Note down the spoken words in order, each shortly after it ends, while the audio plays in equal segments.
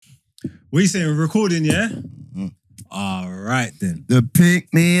What are you saying? We're recording, yeah? All right, then. The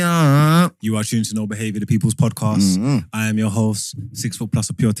pick me up. You are tuned to No Behaviour, the People's Podcast. I am your host, 6 foot plus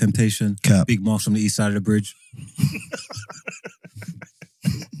of pure temptation. Cap. Big Margs from the east side of the bridge.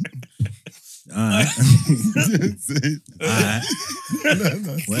 Alright. Alright.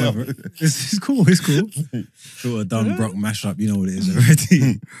 Whatever. It's cool, it's cool. Sort of done Brock mashup, you know what it is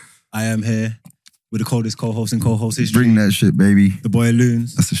already. I am here with the coldest co-host in co-host history. Bring that shit, baby. The boy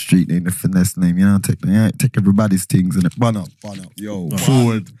Loons. That's a street name, the finesse name. You know, take everybody's things and bun up. Yo,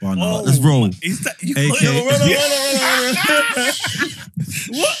 forward. Bun up. Let's roll. Is that you? AKA,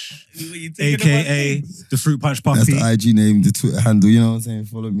 What? You taking AKA the Fruit Punch That's Puppy. the IG name, the Twitter handle. You know what I'm saying?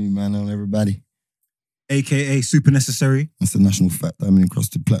 Follow me, man, on everybody. AKA Super Necessary. That's the national fact. Diamond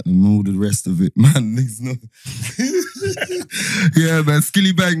encrusted platinum and all the rest of it, man. Yeah, man.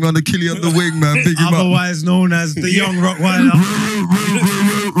 Skilly Bang, man. The killie on the wing, man. Big him up. Otherwise known as the Young Rottweiler.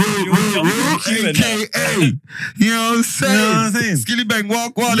 AKA. You know what I'm saying? You know what I'm saying? Skilly Bang,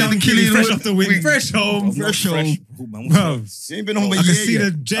 walk wild Young and the killie fresh off the wing. Fresh home. Fresh home. Bro, You ain't been home, but I can see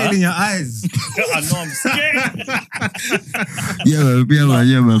the jail in your eyes. I know I'm scared. Yeah,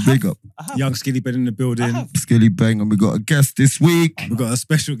 man. Big up. Young Skilly Bang in the building. Skilly Bang, and we got a guest this week. We got a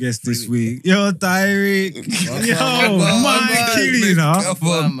special guest this week. Yo, Tyrique. Yo, my killie, you know. Come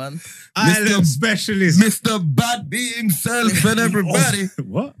on, man. Island specialist. Mr. Bad B himself and everybody.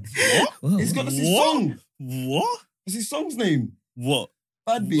 What? He's got his song. What? What's his song's name? What?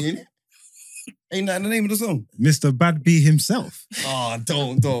 Bad B, ain't it? Ain't that the name of the song? Mr. Bad B himself. Oh,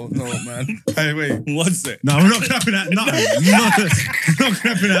 don't, man. Hey, wait. What's it? No, we're not clapping at nothing. Not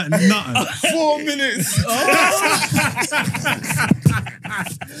clapping at nothing. 4 minutes.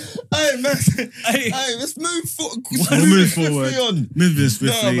 Hey, man. Hey, let's move forward. We'll move forward. Moving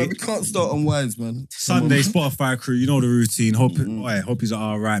swiftly. No, man, we can't start on wines, man. Sunday, Spotify crew, you know the routine. Hope he's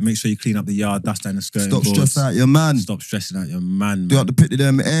all right. Make sure you clean up the yard, dust down the skirt. Stop stressing out your man. Stop stressing out your man. Do you have to put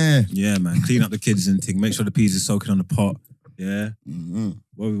them air? Yeah, man. Clean up the kids and thing. Make sure the peas are soaking on the pot. Yeah.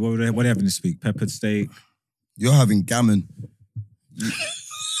 What are they having this week? Peppered steak. You're having gammon.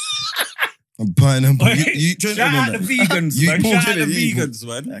 I'm pineapple. You Shout out the vegans, man. Shout out the vegans,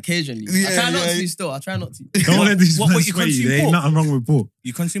 man. Occasionally. Yeah, I try not to still. I try not to. Don't let these What, men you sway you. consume There ain't pork? nothing wrong with pork.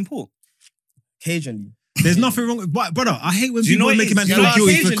 You consume pork? Occasionally. There's nothing wrong with... Brother, I hate when Do you know people what make it man is? feel Yeah,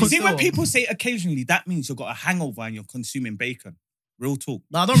 guilty occasionally. for... See, when people say occasionally, that means you've got a hangover and you're consuming bacon. Real talk.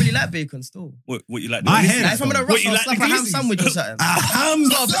 No, I don't really like bacon still. What you like? I hear Like, if I'm in a What, rush, you I'll like slap the a ham glizzies? sandwich or something. A ham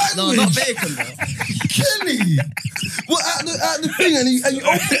No, sandwich? not bacon, bro. Kelly! What, at the thing, and you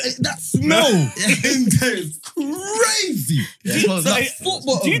open it, that smell in there is crazy. Yeah, it smells So, like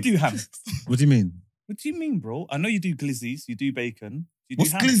football. do you do ham? What do you mean? What do you mean, bro? I know you do glizzies, you do bacon. You do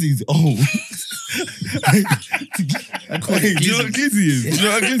What's ham. glizzies? Oh. Hey, do you know what glizzy is? Do you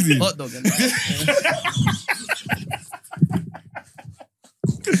know what glizzy is? hot dog.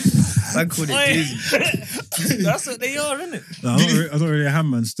 I called it glizzy. That's what they are, isn't it? No, I'm not really a ham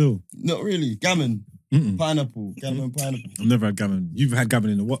man still. Not really. Gammon. Mm-mm. Pineapple. Gammon, pineapple. I've never had gammon. You've had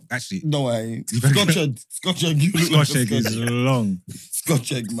gammon in the what? Actually, No, I ain't. You've had- Scotch egg. Scotch egg. You look like Scotch a egg is long.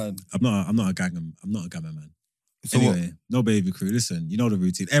 Scotch egg, man. I'm not a gammon man. So Anyway, No Baby crew. Listen, you know the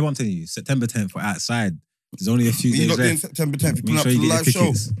routine. Everyone telling you, September 10th, we're outside. There's only a few You're days not doing left. September 10th. You're pulling Make up sure to you the get live your show.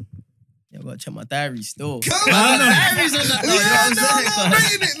 tickets. Yeah, but check my diary still. Come My on. diary's on that. I'm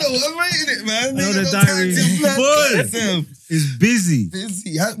rating it, though. I'm rating it, man. I know Ain't the no diary time to plan full. yourself. It's busy.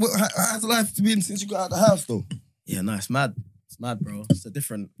 Busy. How's life been since you got out of the house, though? Yeah, no, it's mad. It's mad, bro. It's a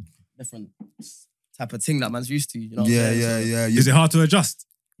different type of thing that man's used to. You know what I'm saying? So, yeah. Is it hard to adjust?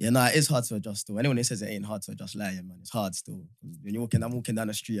 yeah, no, it is hard to adjust still. Anyone who says it ain't hard to adjust, lie, man. It's hard still. When I'm walking down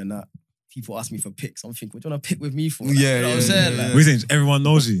the street and that, people ask me for pics. I'm thinking, what do you want to pick with me for? Like, Yeah, you know what I'm yeah, saying? yeah, Like, We think everyone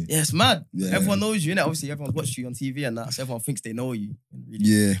knows you. yeah, it's mad. Yeah. Everyone knows you, innit? Obviously, everyone's watched you on TV and that, so everyone thinks they know you. And really,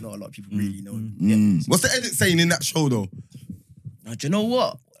 Yeah. not a lot of people really know you. Yeah. What's the edit saying in that show, though? Now, do you know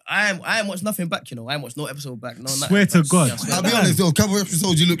what? I ain't watched nothing back, you know. I ain't watched no episode back. No, nothing. Swear to God. Yeah, I swear I'll to be God. honest, though, a couple of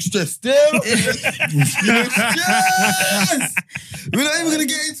episodes, you look stressed. Still? You look stressed! We're not even going to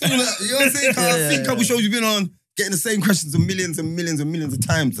get into that. You know what I'm saying? 'Cause I've seen a couple shows you've been on, getting the same questions millions and millions and millions of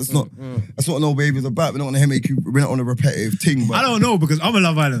times. That's not what No Baby's about. We're not on a make you. We're not on a repetitive thing. But I don't know because I'm a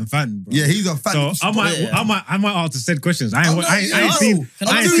Love Island fan, bro. yeah, he's a fan. So I might answer said questions. I ain't seen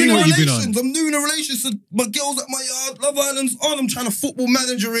I'm new in what you've been on. relations. I'm new in a relationship. My girls at my yard, Love Island's on. I'm trying to football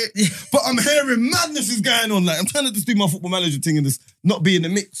manager it, but I'm hearing madness is going on. Like I'm trying to just do my football manager thing and just not be in the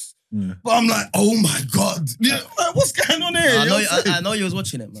mix. Yeah. But I'm like, oh my God. Yeah, like, what's going on here? You know what I'm saying? I know you was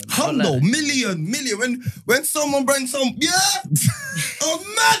watching it, man. Hundo, million. When someone brings some, yeah, I'm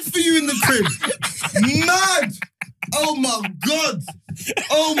mad for you in the crib. Mad. Oh my God.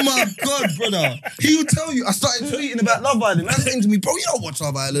 Oh my God, brother. He will tell you, I started tweeting about Love Island. That's saying to me, bro, you don't watch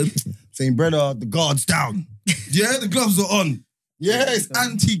Love Island. Saying, brother, the guard's down. Yeah, the gloves are on. Yeah, it's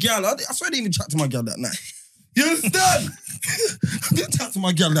anti-gal. I swear I didn't even chat to my gal that night. You understand? I didn't chat to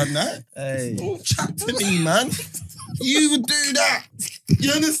my gal that night. Hey. Don't chat to me, man. You would do that.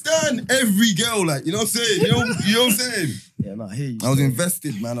 You understand? Every girl, like, you know what I'm saying? You know what I'm saying? Yeah, no, I hear you. I was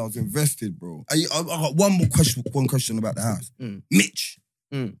invested, man. I was invested, bro. I got one question about the house. Mitch.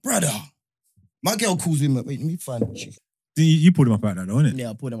 Brother. My girl calls him up. Wait, let me find it. You pulled him up about that, though, innit? Yeah,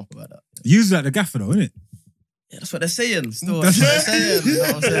 I pulled him up about that. You use like the gaffer, though, innit? Yeah, that's what they're saying. Still, that's what they're saying. You know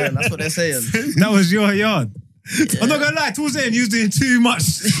what I'm saying? That's what they're saying. That was your yard. Yeah. I'm not gonna lie, towards the end, you was doing too much.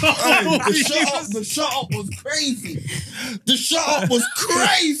 The shut up was crazy. The shut up was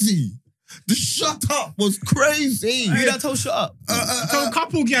crazy. The shut up was crazy. Who that told shut up? Told a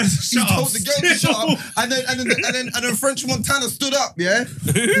couple guys to shut up. He told the girl to shut up, and then French Montana stood up. Yeah,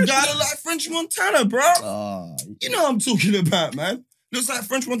 the guy looked like French Montana, bro. You know what I'm talking about, man. Looks like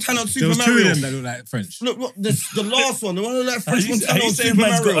French Montana on Super Mario. There was two of them that look like French. Look, the last one, the one that looked like French Montana on Super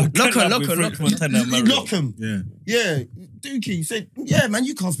Mario. Lock him. Yeah. Dookie, you said, yeah, man,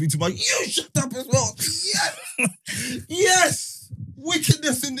 you can't speak to my... You shut up as well. Yes.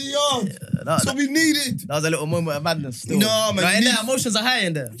 Wickedness in the yard. Yeah, that's what we needed. That was a little moment of madness still. No, man. In there, emotions are high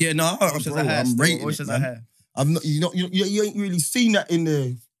in there. Yeah, no, emotions are high. I'm rating emotions it, are man. high. I've not, you ain't really seen that in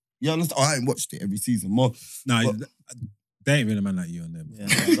the... You understand? Oh, I ain't watched it every season more. No, they ain't been a man like you on them. Yeah,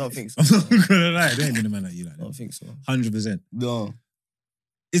 I don't think so. I'm not gonna lie, they ain't been a man like you like that. I don't think so. 100%. No.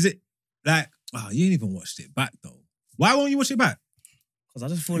 Is it like, you ain't even watched it back though? Why won't you watch it back? Because I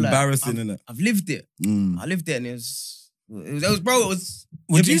just feel like embarrassing, innit? I've lived it. I lived it and it was bro, it was...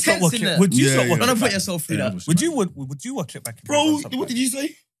 Would you stop watching it? Would you stop watching it? Don't put yourself through that. Would you watch it back? Bro, what did you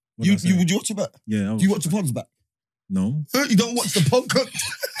say? Would you watch it back? Yeah. Do you watch the pods back? No. You don't watch the podcast?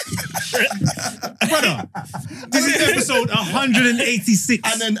 Brother, this is episode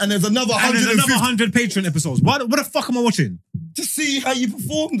 186. And there's another 100. And there's another 100 Patreon episodes. What the fuck am I watching? To see how you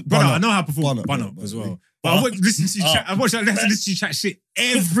performed. Brother, I know how I perform. Bun up as well. But I watch listen to you chat. I watch that listen to you chat shit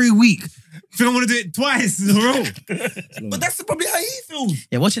every week. I think I want to do it twice in a row. But that's probably how he feels.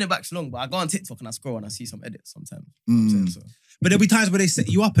 Yeah, watching it back's long, but I go on TikTok and I scroll and I see some edits sometimes. But there'll be times where they set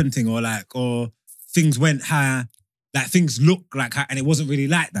you up and thing, or things went high. Like things look like how, and it wasn't really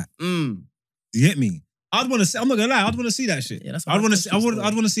like that. You get me? I'd want to see. I'm not gonna lie. I'd want to see that shit. Yeah, that's I'd want to see. I'd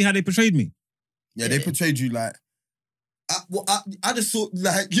want to see how they portrayed me. Yeah, they portrayed you like. I just thought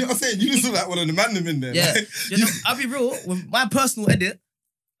like, you know what I'm saying. You just look like one of the man them in there. Yeah, like, you know, I'll be real. With my personal edit,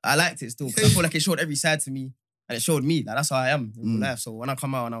 I liked it still. Cause I feel like it showed every side to me, and it showed me. Like that's how I am in real life. So when I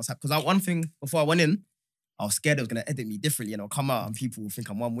come out and I was happy, because one thing before I went in, I was scared it was gonna edit me differently, and I'll come out and people will think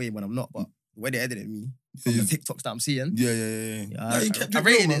I'm one way when I'm not. But the way they edited me, from the TikToks that I'm seeing, I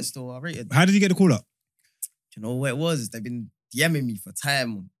rated it still. I rated. How did you get the call up? You know what it was? They've been DMing me for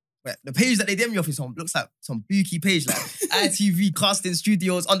time. But the page that they DM me off is looks like some bookie page, like ITV casting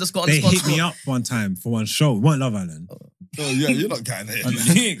studios __. They hit me up one time for one show. It wasn't Love Island. Oh yeah, you're not getting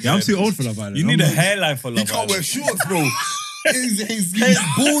it. Yeah, I'm too old for Love Island. You need a hairline for Love Island. He can't wear shorts, bro. He's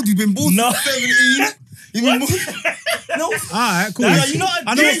bald. He's been bald since 17. No. Alright, cool. You're not a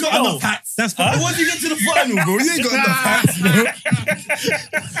I know he's got enough hats. That's fine. Once you get to the final, bro, you ain't got enough hats, bro.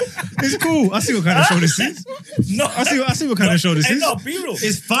 It's cool. I see what kind of show this is. No, I see what kind of show this is. No, be real.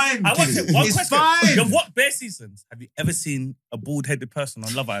 It's fine. I want to, It's fine. What bare seasons have you ever seen a bald-headed person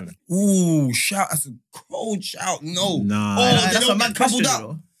on Love Island? Ooh, shout! That's a cold shout. No, Nah. That's a mad coupled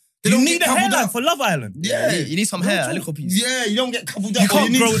up. You need a hairline for Love Island. Yeah, you need some hair, a little piece. Yeah, you don't get coupled up.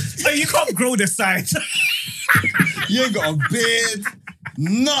 You can't grow the sides. You ain't got a beard.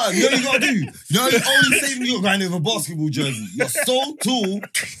 No, you know what you gotta do. You're only saving you're going with a basketball jersey. You're so tall.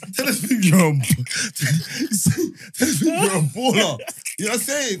 Tell us you're a baller. You know what I'm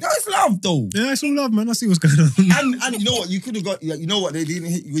saying? That's love though. Yeah, it's all love, man. I see what's going on. And you know what? You could have got. You know what? They didn't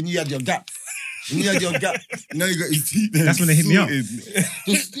hit you when you had your gap. When you had your gap, now you got his teeth there. That's when they hit me up.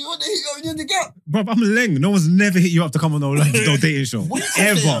 Just when they hit you when you had the gap. Bro, I'm a leng. No one's never hit you up to come on no dating show.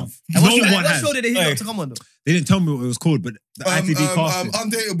 Ever. No one has. What show did they hit you up to come on though? They didn't tell me what it was called, but the ITV casted.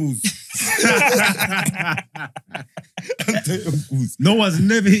 Undateables. Undateables. No one's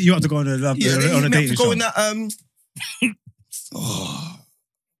never hit you up to go on a dating show. Go in that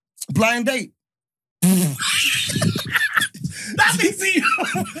blind date. That makes you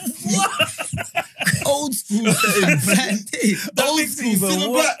old school setting. Blind date. Old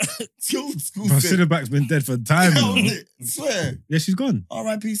school. Old school. Bro, Cineback's been dead for time. I swear. Yeah, she's gone.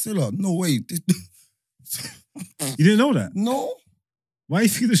 R.I.P. Silla. No way. You didn't know that? No. Why you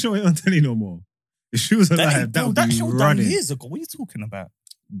think the show ain't on telly no more? If she was alive, that Bro, would that be show done running. years ago. What are you talking about?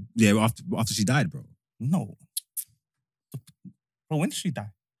 Yeah, after she died, bro. No. Bro, when did she die?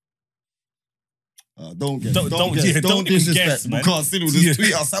 Don't guess. Don't Don't even disrespect. guess, man. Because Sid will just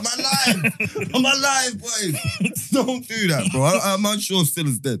tweet us. I'm alive, boys. Don't do that, bro. I'm unsure still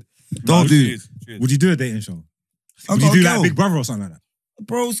is dead. Don't do it. Would you do a dating show? I Would got you a do like girl. Big Brother or something like that?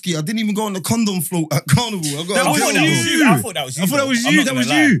 Broski, I didn't even go on the condom float at Carnival. I got That a was girl, you. bro. I thought that was you. I thought that was I'm you. not That gonna was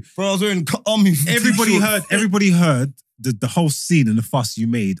lie. you. Bro, I was wearing army. Everybody heard the whole scene and the fuss you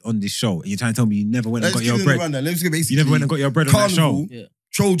made on this show. And you're trying to tell me you never went and got your bread. Let's get basically. You never went and got your bread on that Carnival, show. Yeah.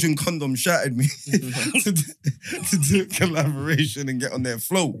 Trojan Condom shouted me to do a collaboration and get on their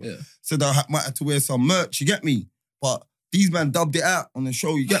float. Yeah. Said I might have to wear some merch, you get me? But these man dubbed it out on the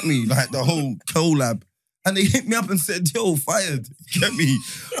show, you get me? Like the whole collab. And they hit me up and said, yo, fired, you get me?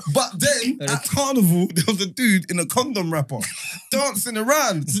 But then at Carnival, there was a dude in a condom wrapper dancing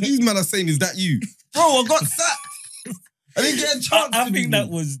around. So these men are saying, is that you? Bro, I got sacked. I didn't get a chance. I think that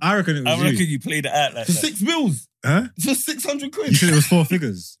was. I reckon it was I reckon you played it out like for that. 6 mils. Huh? For 600 quid. You said it was 4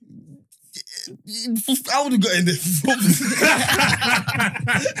 figures. I would have got in there for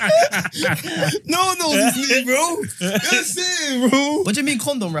No, it's me, bro. That's it, bro. What do you mean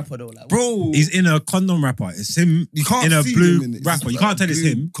condom rapper though? Like, Bro, He's in a condom wrapper. It's him you can't in a see blue him in it. wrapper. It's You can't tell it's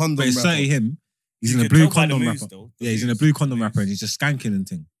blue him, condom but it's wrapper. certainly him. He's You in a can blue tell by the condom moves, wrapper. though. Yeah, he's in a blue condom wrapper and he's just skanking and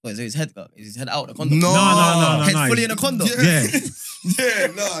thing. Wait, so his head out the condom? No. No. Head fully in a condom? Yeah. Yeah,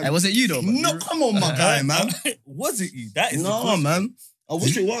 no. Hey, was it you though? No, come on, my guy, man. Was it you? That is the No, question. man. I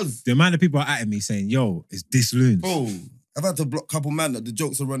wish it was. The amount of people are at me saying, yo, it's this Loons. Bro, I've had to block a couple man that the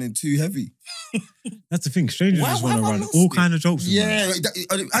jokes are running too heavy. That's the thing. Strangers Why- just why want to have I run lost all it? kind of jokes. with Yeah, man.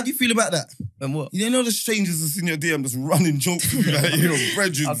 like how do you feel about that? When what? You know the strangers that's in your DM just running jokes with you, like, you know,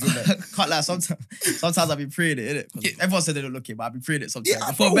 brethren and that. Can't lie, sometimes I be praying it, innit? Everyone said they don't look it, but I be praying it sometimes. Yeah,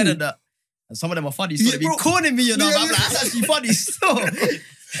 I feel bro. better than that. And some of them are funny, so Yeah, they be bro. calling me, you know. Yeah, but I'm like, yeah. that's actually funny still.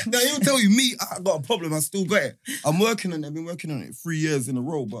 Now he'll tell you, me, I got a problem, I still got it. I'm working on it, I've been working on it 3 years in a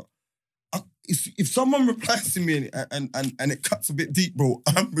row, but if someone replies to me and it cuts a bit deep, bro,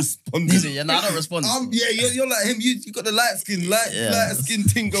 I'm responding. Easy, yeah, nah, I don't respond. You're like him, you got the light skin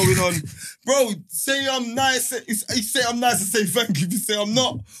thing going on. Bro, say I'm nice, you say I'm nice and say thank you. If you say I'm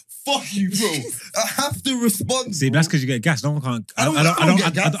not, fuck you, bro. I have to respond. See, bro. that's because you get gas. No one can't. I don't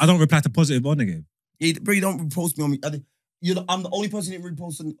get gas. I don't reply to positive on the game. Yeah, bro, you don't repost me on me. I'm the only person that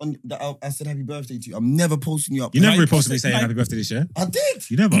repost on that I said happy birthday to you. I'm never posting you up. You never Like, reposted me saying like- happy birthday this year. I did.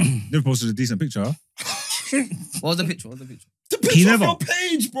 You never posted a decent picture. What was the picture? The He picture never. of your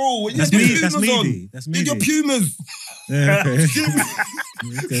page, bro. You That's had your me. That's Pumas me. on. That's You me. had your Pumas. Yeah, okay.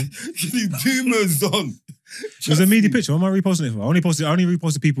 Okay. You had Pumas on. It was a meaty picture. What am I reposting it for? I only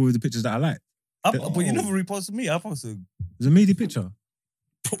reposted people with the pictures that I like. But you never reposted me. I posted. It was a meaty picture.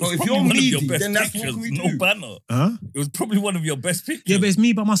 Bro, if Probably you're one of your meaty, best then that's pictures, what we no do. banner. Huh? It was probably one of your best pictures. Yeah, but it's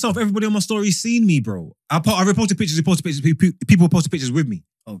me by myself. Everybody on my story seen me, bro. I reposted pictures. They posted pictures. People posted pictures with me.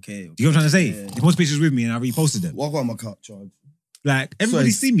 Okay. Do you know what I'm trying to say? Yeah. They posted pictures with me and I reposted them. What got my cut charge? Like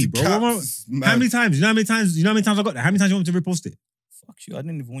everybody's seen me, bro. How many times? You know how many times I got that? How many times you want me to repost it? Fuck you. I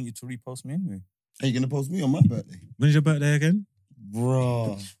didn't even want you to repost me anyway. Are you gonna post me on my birthday? When's your birthday again?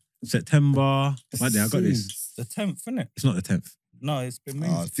 Bro. September. Right there, I got this. The 10th, innit? It's not the 10th. No, it's been me.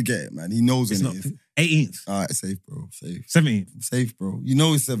 Forget it, man. He knows It's when not it is. 18th. All right, safe, bro. Safe. 17th. Safe, bro. You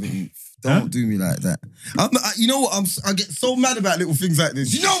know it's 17th. Don't Huh? do me like that. You know what? I get so mad about little things like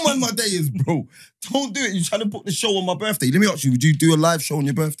this. You know when my day is, bro. Don't do it. You're trying to book the show on my birthday. Let me ask you, would you do a live show on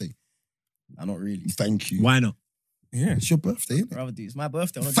your birthday? Nah, not really. Thank you. Why not? Yeah. It's your birthday, isn't I'd it? rather do. It's my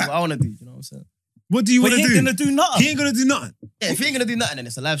birthday. I want to do what I want to do. You know what I'm saying? What do you But want he to ain't do? gonna do nothing. He ain't gonna do nothing. Yeah, if you ain't gonna do nothing, then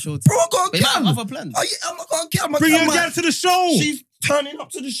it's a live show. Bro, I got a But you might have gal. other plans. I'm not going to get my Bring your gal. girl to the show. She's turning up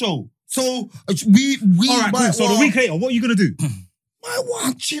to the show. So we All right, cool. might So the want- week later, what are you gonna do? might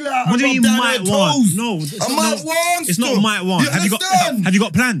want chill out. What do you mean might want? No, I might want. it's not stuff. might want. You Have understand? you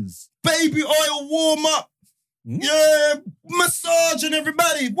got plans? Baby oil warm up. Yeah, massage and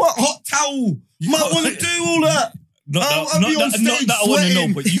everybody. What hot towel? Might want to do all that. I'll be on stage I want to know,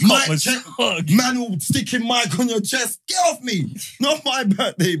 sweating. but you Mic can't check. massage. Man will stick in mic on your chest. Get off me. Not my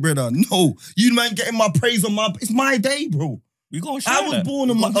birthday, brother. No. You man getting my praise on my... It's my day, bro. We gonna share I was that.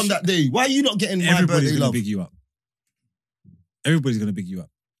 born on that day. Why are you not getting my Everybody's birthday gonna love? big you up. Everybody's gonna big you up.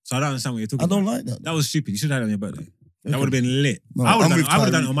 So I don't understand what you're talking I don't about. like that. That was stupid. You should have had it on your birthday. That would have been lit. No, I would I'm have with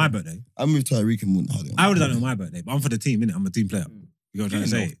done it Tyrique. on my birthday. I'm with Tyrique and wouldn't have it. I would have done it on my birthday. But I'm for the team, innit? I'm a team player. You know what I'm trying to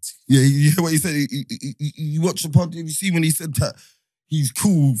say? Yeah, you hear what he said? You watch the pod, you see when he said that he's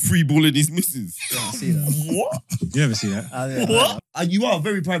cool free balling his missus. Yeah, I see that. What? You never see that. Yeah, What? And you are a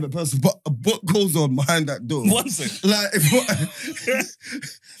very private person, but what goes on behind that door? One second. Like,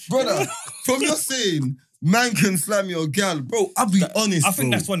 brother, from your saying, man can slam your gal, bro. I'll be honest, I think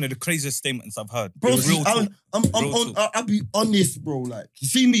bro. that's one of the craziest statements I've heard. Bro, Real talk. I'll be honest, bro. Like, you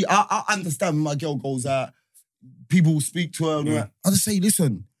see me, I understand when my girl goes out, people will speak to her. And like, I just say,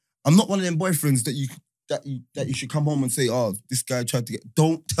 listen, I'm not one of them boyfriends that you should come home and say, oh, this guy tried to get.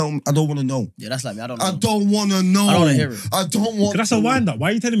 Don't tell me. I don't want to know. Yeah, that's like me. I don't know. I don't want to know. I don't want to hear it. I don't want. That's a wind up.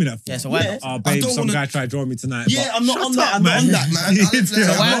 Why are you telling me that for? Yeah, it's a wind up. Oh, babe, don't some wanna- guy tried to draw me tonight. Yeah, but I'm not shut on that. up, I'm not on that, man.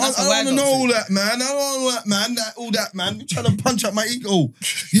 I don't want to know all that, man. I don't want that, man. All that, man. You're trying to punch up my ego.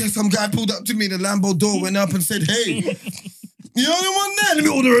 Yeah, some guy pulled up to me in the Lambo door, went up and said, hey. You know the one there? Let me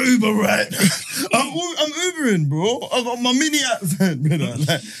order an Uber, right? I'm Ubering, bro. I've got my mini accent, brother.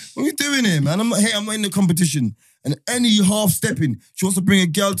 Like, what are you doing here, man? I'm not in the competition. And any half stepping, she wants to bring a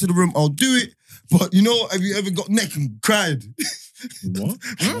girl to the room, I'll do it. But you know, have you ever got neck and cried? What?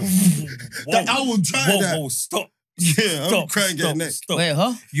 That I will try that. Whoa, stop. Yeah, I'm crying getting neck. Stop. Wait,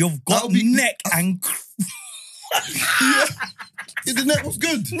 huh? You've got That'll be- neck and... Yeah, the neck was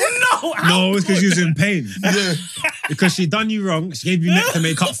good. No, it's because you was in pain. Yeah. Because she done you wrong. She gave you neck to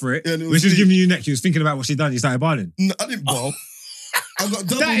make up for it. Yeah, and it was When she was me. giving you neck, she was thinking about what she done. You started bawling. No, I didn't bow. I got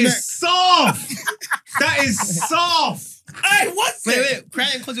double That neck. is soft. That is soft. Hey, what's it? Wait,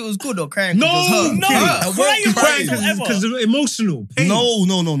 crying because it was good or crying No, because it was No, hurt? I crying won't cry whatsoever. because of emotional pain. No. Let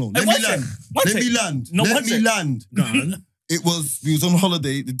Hey, me one land. sec, one Let sec. me land. No, Let one me sec. land. Go on. We was on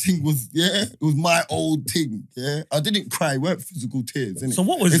holiday. The thing was, it was my old thing. Yeah, I didn't cry. It weren't physical tears. Innit? So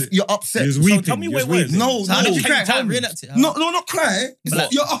what was If it? you're upset. He was So weeping. tell me He what was it was. weeping. No, So how did you no. cry? Tell How me. reenact it? No, not cry.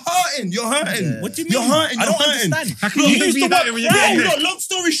 Like- You're hurting. You're hurting. Yeah. What do you mean? You're hurting. I You're don't hurting. understand. How can you Use be the that word when you're cry. getting No, neck? long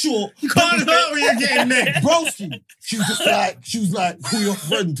story short, You can't hurt when you're getting neck. broski. She was like, call your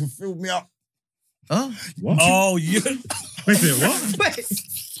friend to fill me up. Huh? What? Oh, you... Wait a minute, what? Wait.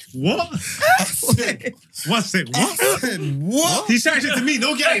 What? I said, What's it? I What? said, what? He shouted it to me.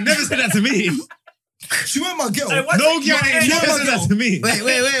 No guy never said that to me. She went my girl. Hey, what- No guy What's never it? said that to me.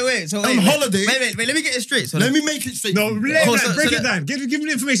 Wait. So On wait, holiday. Wait. Let me get it straight. So Let me make it straight. No, break Oh, it so- down. Break so it the- down. Give me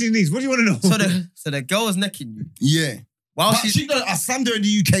the information he needs. What do you want to know? So the girl was necking you Yeah. while But I slammed her in the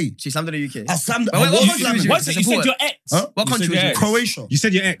UK. she slammed in the UK. I slammed her. Wait, I what was country slamming was her. What's it? You said your ex. Huh? What You country said was your you? ex. Croatia. You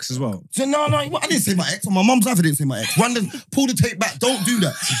said your ex as well. So no, I didn't say my ex. On my mum's life, I didn't say my ex. Pull the tape back. Don't do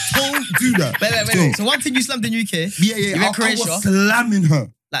that. Don't do that. Wait. So one thing you slammed in UK. Yeah. You I went Croatia. was slamming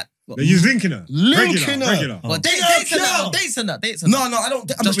her. Like what? You was linking her. Linking her. Regular. What, Yeah, dates and girl. that. Dates and that. No, I don't.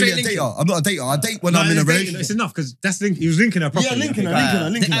 I'm not Just really a straight dater. I'm not a dater. I date when I'm in a relationship. It's enough because that's he was linking her properly. Yeah,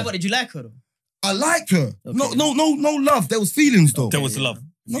 linking her. What did you like her though? I like her. Okay. No love. There was feelings though. There was love.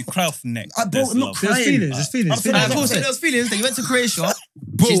 You cry off neck. I don't- There's I'm not love. crying. There's feelings. There's feelings. I'm saying feelings. Cool. So there was feelings that you went to Croatia.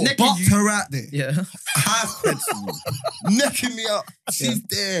 Bro, She's necking bucked you. her out there. Yeah. Half pencil. Necking me up. She's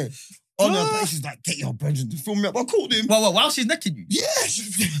there. On her face, she's like, get your brethren to fill me up. I called him. Well, while she's necking you. Yeah.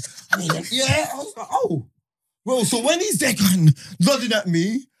 I was like, oh. Bro, so when he's there going, nodding at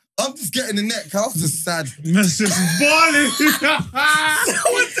me, I'm just getting the neck. I was just sad. That's just balling.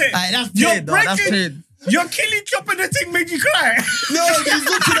 What's it? Aye, that's You're pain, though. That's breaking- pain. Your killie chopping the thing made you cry. No, he's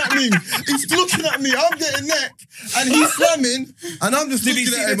looking at me. He's looking at me. I'm getting neck. And he's slamming. And I'm just Did he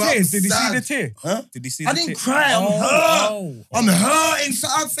looking see at the him. I'm tears? Did he see sad. the tear? Huh? Did he see I the didn't tear? cry. I'm hurt. Oh. I'm hurting. So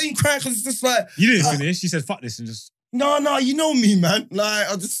I'm saying cry because it's just like, You didn't finish. She said, fuck this and just... no, you know me, man. Like,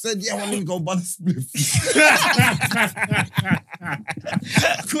 I just said, yeah, I want to go buy the spliff.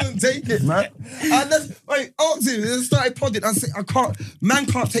 I couldn't take it, man. And then, wait, asked him, then started podding. I said, man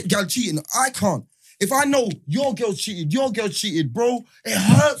can't take girl cheating. I can't. If I know your girl cheated, bro, it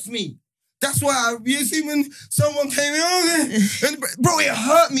hurts me. That's why you see when someone came in, and bro, it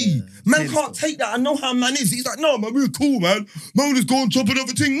hurt me. Man can't take that. I know how man is. He's like, no, man, we're cool, man. Man, we'll just go and chop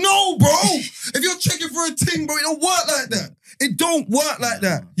another thing. No, bro. If you're checking for a thing, bro, it don't work like that. It don't work like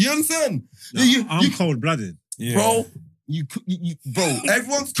that. You understand? No, I'm cold-blooded. Yeah. Bro, bro,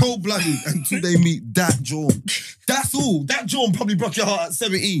 everyone's cold-blooded until they meet that John. That's all. That John probably broke your heart at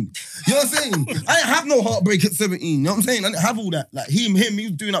 17. You know what I'm saying? I didn't have no heartbreak at 17. You know what I'm saying? I didn't have all that. Like he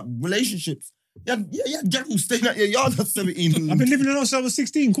was doing up relationships. Yeah, Jackal staying at your yard at 17. I've been living in house since I was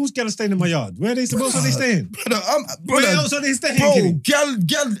 16. Of course, girls are staying in my yard. Where are they supposed to be staying? Brother, Where else are they staying? Bro, Kenny?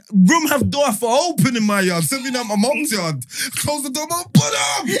 girl, room have door for open in my yard. Send me down my mom's yard. Close the door, man. Put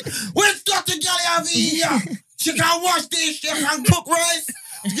up. Where's got the girl have here? She can't wash this. She can't cook rice.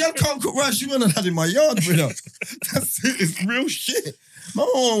 The girl can't cook rice. She went and had in my yard, brother. That's it. It's real shit.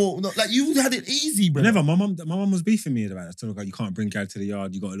 No, like you had it easy, bro. Never. My mum was beefing me about that. Telling her, you can't bring girl to the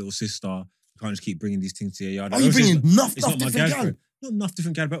yard. You got a little sister. You can't just keep bringing these things to your yard. Are you bringing enough It's not my different gal? girlfriend. Not enough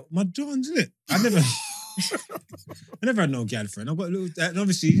different gal, but my Johns, isn't it? I never had no gal friend. I've got a little, and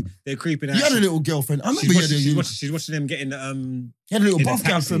obviously they're creeping out. You had a little girlfriend. I remember she's watching them getting you had a little buff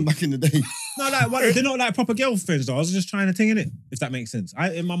girlfriend back in the day. No, they're not like proper girlfriends though. I was just trying to think in it, if that makes sense.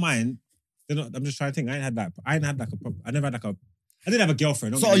 In my mind, they're not. I'm just trying to think. I never had like a. I didn't have a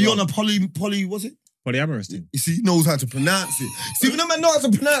girlfriend. So are you on a poly? Was it? Polyamorous thing. You see, he knows how to pronounce it. See, when a man knows how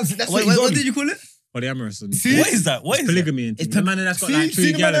to pronounce it, that's what did you call it? Polyamorous. See? What is that? What is polygamy? And it's the man that's got see, like 3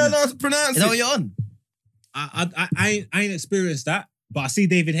 see the man that gals. knows how to pronounce Is that it. what you're on? I ain't experienced that, but I see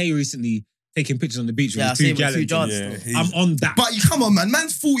David Hay recently taking pictures on the beach with I his see 2 him with 2 gals. jars. Yeah, I'm on that. But you come on, man.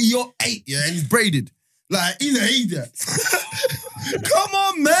 Man's 40, you're 8, yeah, and he's braided. Like, he's an idiot. Come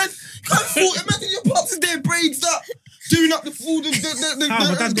on, man. I'm 40. Imagine your pops is there, braids up, doing up the food,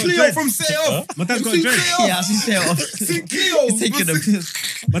 my dad's got Cleo dreads. from Say Off. My dad's got See dreads. Cleo? Yeah, I see Cleo. See Cleo. He's taking them.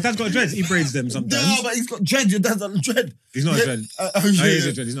 My dad's got dreads. He braids them sometimes. No, but he's got dread. Your dad's on dread. He's not a dread. Oh, Oh, yeah, he's a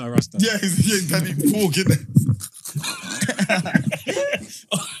yeah. dread. He's not a rasta. Yeah, he's daddy pork in there.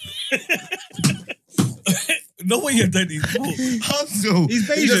 No way your daddy is poor. Hanzo. He's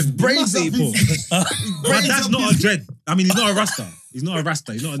He just Bayesian. braids He up must his... be poor. My dad's not a dread. I mean, he's not a rasta. He's not a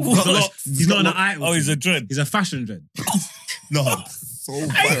rasta. He's not an idol. Oh, he's a dread. He's a fashion dread. No. So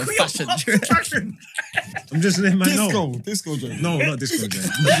bad. Fashion. I'm just letting man know. Disco dread. No, not disco dread.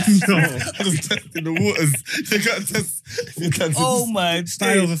 No. I was testing the waters. You got to test. Oh my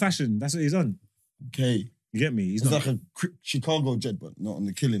Style days. over fashion. That's what he's on. Okay. You get me? He's It's not. like a Chicago dread, but not on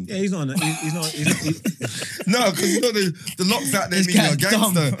the killing. Yeah, he's not. He's not. No, because you know the locks out there This mean you're a guy's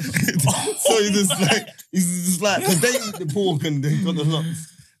dumb. gangster. So he's just like, because they eat the pork and they got the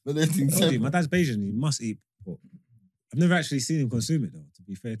locks. But they think Told you, my dad's Bayesian. He must eat pork. I've never actually seen him consume it though. To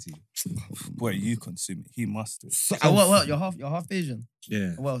be fair to you. Boy, you consume it. He must do it. So, Oh, what? You're half Asian.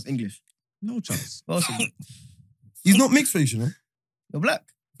 Yeah. What else? English. No chance. What else? Are you? he's not mixed race, you know? You're black.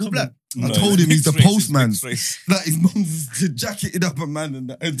 You're black. I told him he's the mixed race is postman. mixed race. Like his mum's jacketed up a man and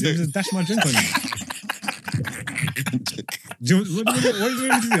that. You just dash my drink on you. What do you want me to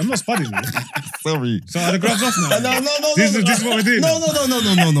do? I'm not spudding you. Sorry. So are the gloves off now? No. This is what we're doing.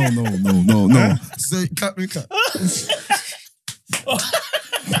 No.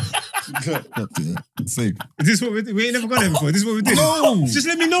 Cut. Safe. Is this what we're doing? We ain't never gone there before. This is what we're doing. No. Just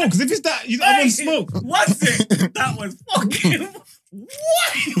let me know, because if it's that, I want smoke. What's it? That was fucking...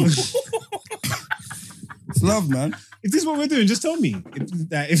 It's love, man. If this is what we're doing, just tell me.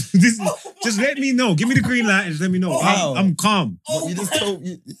 If this, just let me know. Give me the green light and just let me know. Wow. I'm calm. What you just told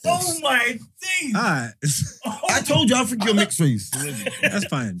me. Oh my days. Alright. I told you I think you're mixed race. That's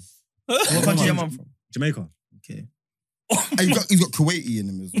fine. What country your mum from? Jamaica. Okay. And he's got Kuwaiti in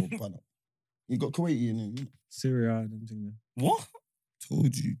him as well, brother. He's got Kuwaiti in him. Syria and everything. What?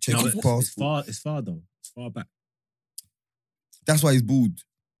 Told you. Check No, his it's passport. far though. It's far back. That's why he's bald.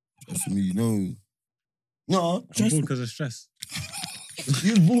 Trust me, no. No, I'm trust bored me. because of stress.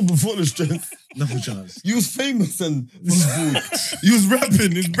 You was bald before the stress. No chance. You was famous and was bald. You was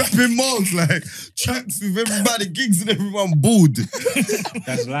rapping. He's rapping Margs, like tracks with everybody, gigs and everyone bald.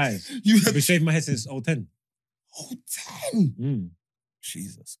 That's lies. You I've had been shaving my head since 010. 10.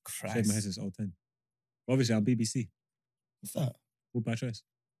 Jesus Shaving my head Christ. since 010. Obviously, I'm BBC. What's that? Bald by choice.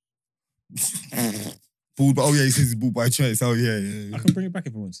 Bald, oh yeah, he says he's bald by choice. Oh yeah. I can bring it back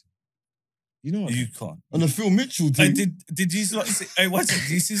if I want to. You know what? You can't. On the Phil Mitchell Hey, thing. did you lot see? Hey, one sec.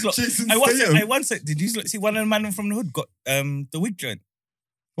 Did you see? Jason Hey, one sec. Statham. Hey, one sec. Did you lot see one of the man from the hood got the wig joint,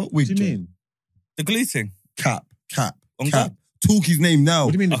 What What wig? do you mean? the glue thing? Cap. On Talk his name now.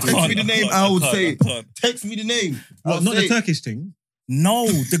 What do you mean? I The Text can't, me the name, can't, I would can't, say I it. can't. Text me the name. What, I'll not say the it. Turkish thing? No,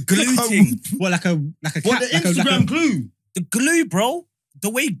 the glue thing. What, like a cap? What, the like Instagram glue? The glue, bro. The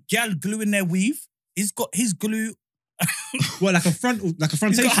way gal glue in their weave. He's got his glue. What, like a frontational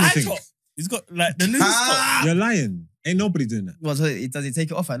He's got high thing? top. He's got like the loose top. You're lying. Ain't nobody doing that. What, so does he take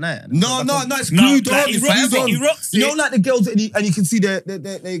it off at night? No, it's No, glued like, on. he It's rocks glued it. He on. rocks You know, it. like the girls, and you can see they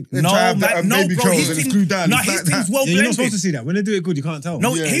No, try and man, no, baby bro. curls His and it's thing, glued down. no, It's his like thing's that. well Yeah, you're not supposed blended. to see that. When they do it good, you can't tell.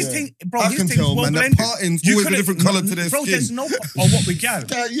 No, Yeah, his yeah. thing, bro. I His can thing's tell, well man. That blended. parting's You always a couldn't- different colour to their bro, skin. there's no. Or what we gal.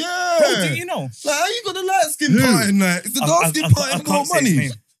 Like, yeah. Bro, do you know? Like, how you got the light skin Who? parting? Like, it's the dark skin parting that got can't say his money.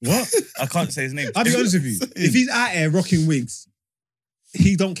 name. What? I can't say his name. I'll be honest with you. If he's out here rocking wigs,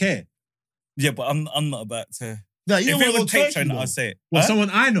 he don't care. Yeah, but I'm not about to. Nah, you If know it what was Patreon, I'd say it. Well, Huh? someone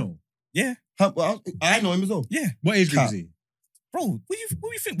I know. Yeah, I know him as well. yeah. What age group is Cat. he? Bro, what do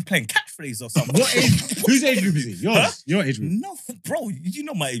you think we're playing catchphrase or something? What age? Whose age group is he? Yours. Huh? Your age group. No, bro, you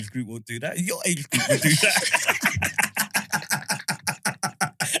know my age group won't do that. Your age group will do that.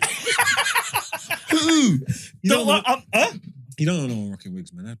 Who? You don't know. You don't know no one rocking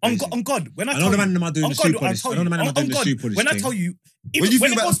wigs, man. That's crazy. On God, when I I tell know the you, man them are doing on the God, shoe polish. I I'll know the man them are tell doing you, the on shoe God, polish when I thing. tell you, What do you when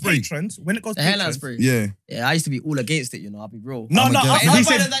think it about goes the spray? patrons, when it goes The hairline patrons, spray. Yeah. Yeah, I used to be all against it, you know, I'll be real. No, I'm no, against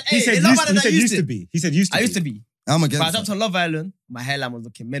He it. said used to be. He said used to I be. used to be. I'm But I against jumped it. on Love Island, my hairline was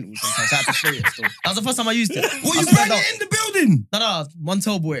looking mental sometimes. So I had to spray it still. That was the first time I used it. What, I you swear bang to it in the building? No,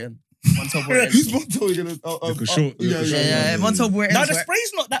 Montel brought it in. Montel brought it in. Who's Montel gonna... Look a short. Yeah, Montel brought it in. no, so the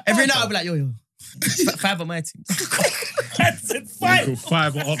spray's not that. every bad, night I'll though. be like, yo. Five of my team. I said five.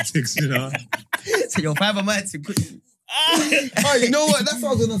 Fiber optics, you know. So yo, five of my team. Oh, you know what? That's what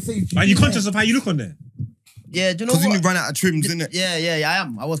I was gonna say. Are you conscious of how you look on there? Yeah, do you know Because what? you run out of trims, innit? Yeah, I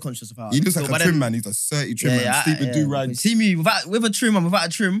am. I was conscious of how. He looks like So, a but trim then- man. He's a 30 trim man. Sleep with You do-rag. see me with a trim and without a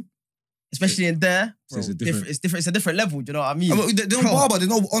trim, especially in there, So bro, it's a different- it's different. It's a different level. Do you know what I mean? There's no Bro. barber.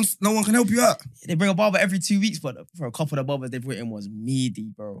 No one can help you out. They bring a barber every 2 weeks, but for a couple of the barbers they've written was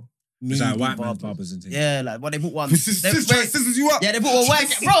meaty, bro. It's Meaty like white man's barbers and things. Yeah, like what they put one. Scissors you up. Yeah, they put one white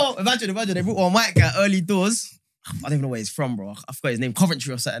guy. Bro, imagine they put one white guy early doors. I don't even know where he's from, bro. I forgot his name,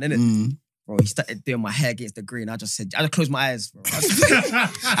 Coventry or something, innit? Bro, he started doing my hair against the green. I just closed my eyes, bro.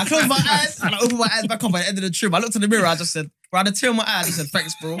 I closed my eyes and I opened my eyes back up at the end of the trim. I looked in the mirror, I just said, bro, I had a tear in my eye. I just said,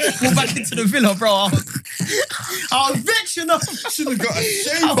 thanks, bro. Walked back into the villa, bro. I was vexed, you know. Should have got a I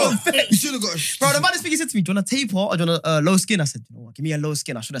shaver. was vexed. You should have got a shaver. Bro, the man is speaking said to me, do you want a taper or do you want a low skin? I said, you know what, give me a low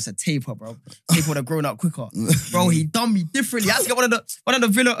skin. I should have said taper, bro. Taper would have grown up quicker. Bro, he done me differently. I had to get one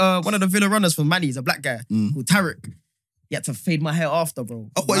of the villa runners from Manny, he's a black guy called Tyrique. He had to fade my hair after, bro.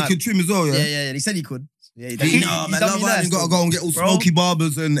 Oh, what, he could trim as well, yeah? Yeah. He said he could. Yeah, Nah, man, Love Island gotta go and get all bro. smoky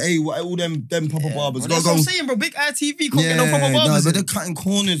barbers and all them proper barbers. Bro, Gotta that's go. what I'm saying, bro. Big ITV can't get no proper barbers. but they're cutting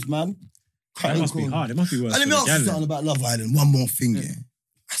corners, man. That Cutting must be corners. hard. It must be worse. And let me for ask the you gal, something about Love Island. One more thing, yeah.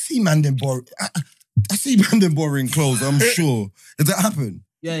 I see man them borrowing clothes, I'm sure. Does that happen?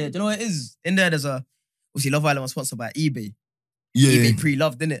 Yeah. Do you know what it is? In there, there's obviously Love Island was sponsored by eBay. Yeah. eBay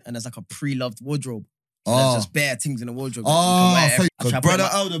pre-loved, innit? And there's like a pre-loved wardrobe. And Oh. There's just bare things in the wardrobe. that you can wear every- I try Because to put brother,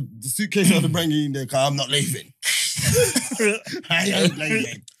 my- out the suitcase out the bring in there, because I'm not leaving. I ain't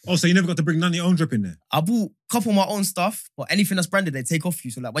leaving. Oh, so you never got to bring none of your own drip in there? I bought a couple of my own stuff, but anything that's branded, they take off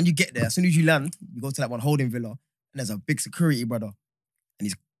you. So like when you get there, as soon as you land, you go to that one holding villa, and there's a big security brother, and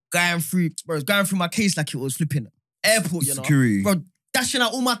he's going through my case like it was flipping airport, you know, Security. bro, dashing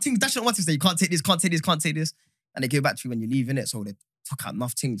out all my things, Say you can't take this, and they give it back to you when you leave in it. So they took out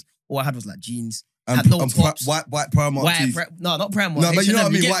enough things. All I had was like jeans, had no tops, white Primark tees. no, not Primark. No, but you know what I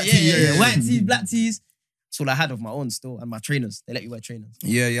mean, get white me? tee, yeah. White tees, black tees. That's all I had of my own still, and my trainers. They let you wear trainers.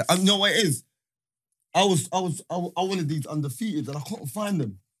 Yeah. You know what it is? I wanted these undefeated and I couldn't find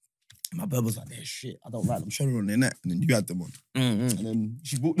them. My bird was like, they're shit. I don't like them. Show her on their neck. And then you had them on. And then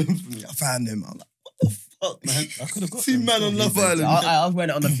she bought them for me. I found them. I'm like, what the fuck, man? I could have got See, man on Love Island. I was wearing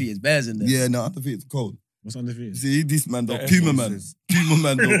it on the feet. It's bears in there. Yeah, no, undefeated cold. What's undefeated? See, this man, The though, Air Puma man. Forces. Puma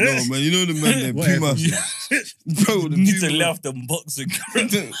man don't know, man. You know the man there, What Air Puma. Forces? Bro, the You need to Puma lay man. off them boxing.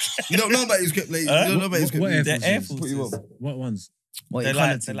 You don't know about his script, lady. You don't know about his script. What Air The Forces? Air Put you Forces. up. What ones? They're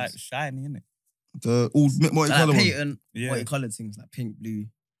Multicolored like things. shiny, innit? The all Like multicolour one. patent, Yeah. multicolored things like pink, blue.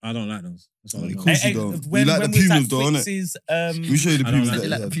 I don't like those. That's all I Of know. course you don't. When, You like when the was that Pumas though, innit? Twix's, Let me show you the I don't Pumas like that he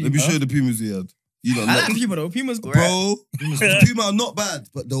the had. Pumas. Let me show you the Pumas he had. You don't I like like Puma though. Puma's good. Bro, Puma are not bad,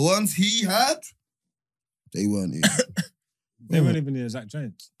 but the ones he had, they weren't it. They weren't even the exact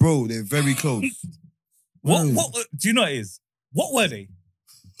joints. Bro, they're very close. What do you know what it is? What were they?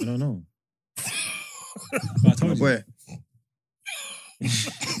 I don't know. But I told you. Where?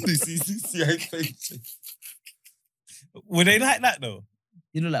 see, I face. Were they like that though?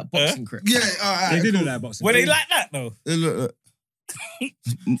 You look like boxing crip. Yeah, all right. They did cool. do that boxing. Were they like that though? Look.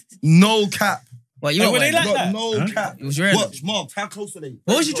 No cap. What you Hey, got? were they Like, like Got that? no Huh? cap. it was your Watch, Margs, how close are they?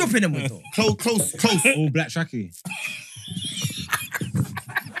 What was you dropping them with though? Close. all black tracky?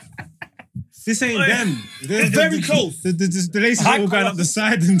 This ain't them. They're very close. The laces are all going up the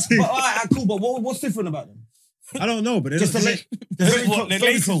side and things. But all right, cool. But what's different about them? I don't know, but Just the they're very What, the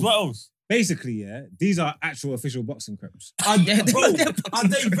very laces, close. what else? basically, yeah, these are actual official boxing crips. Bro, are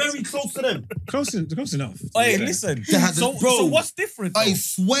they very close to them? Close enough. Hey, Yeah. listen. They had the- So bro. what's different? I though?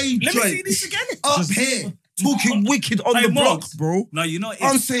 sway Let me see Drake this again. up here talking wicked on Hey, the block, Margs. bro. No, you know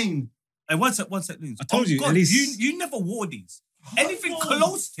I'm it's. saying Hey, one sec, Loons. I told you, God, at least- you never wore these. Anything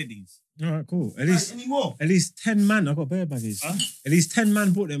close to these. All right, cool. At anymore. least 10 man. I got bear baggies. Huh? At least 10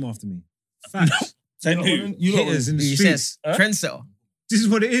 man bought them after me. Facts. Saying who? Hitters in the He streets. says trendsetter. This is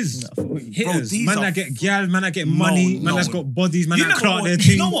what it is. Hitters. these Man are- that get gal, man that get money, man no. that's got bodies, man You that never clout wore. their You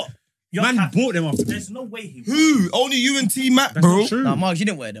thing. know what? You're Man cap- bought them after me. There's no way he. Who? Only you and T Mac, That's bro. not true. No, Margs, you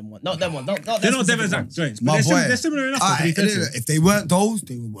didn't wear them one. Not them one. Not They're not them specific exact ones. joints, but My they're, boy. they're similar enough. to be Alright, fair to you. if they weren't those,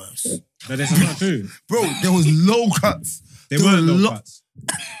 they were worse. No, that's not true. Bro, there was low cuts. They There weren't were low lo- cuts.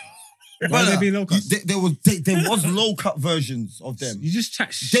 Why would they be low cut? There was low cut versions of them. You just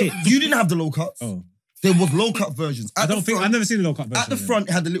chat shit. You didn't have the low cuts. Oh. There was low cut versions. I've never seen a low cut version. At the front,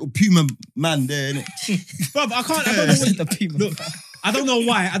 it had the little Puma man there, innit? Bro, I don't know what the Puma. Look, I don't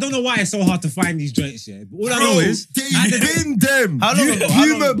know why it's so hard to find these joints, yeah. But all I know is you bin them. How long ago?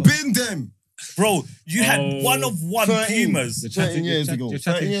 Puma bin them. Bro, you had one of one 13. Pumas. 13 years ago. You're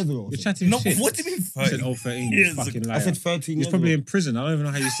 13 years ago. You're chatting No, shit. what do you mean I said 13? 13, you fucking liar. I said 13 He's years probably ago. in prison. I don't even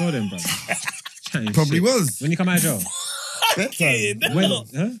know how you saw them, bro. Chatting Probably shit. was. When you come out of jail? Bedtime. When?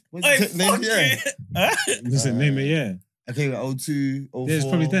 Huh? What's the name? Yeah. Listen, name it, yeah. Okay, like 02, 04. Yeah, it's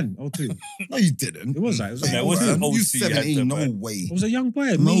probably then, 02. No, you didn't. It was like, it was like, Yeah, it it wasn't Man, 02 you you 17, had no them, way. was a young boy.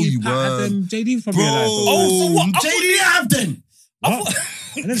 No, Me, you Pat had weren't. them. JD probably Bro. alive. Though. Oh, so what? JD have them. What?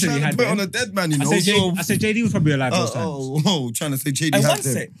 I never said he Trying to had put on them. a dead man, you I know. said JD was probably alive those times. Trying to say JD And had one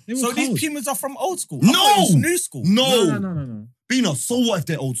them. sec. They were So cold. these Pumas are from old school. No! I thought it was new school. No. Bina, so what if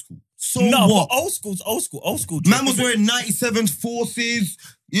they're old school? So No, what? but old school's old school. Old school. Man was wearing 97 forces.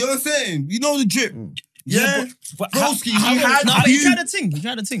 You know what I'm saying? You know the drip. Yeah. but Broski, he No, had but you you. tried a thing. You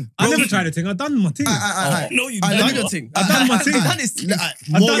tried a thing. I never tried a thing. I done my thing. No, you I didn't. done your thing. I done my thing. I done his thing.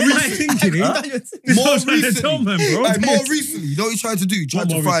 I More done my recently, thing, Kitty. I done your thing. This is more what I'm trying to tell, recently, man, bro. like, more recently, you know what he tried to do? He tried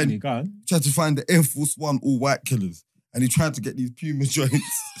to find Go on. the Air Force One all white killers. And he tried to get these Puma joints.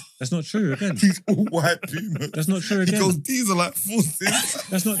 That's not true again. These all white Pumas. That's not true He again. goes, these are like forces.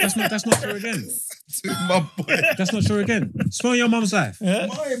 That's not true again. To my boy. That's not true again. Swear on your mum's life. My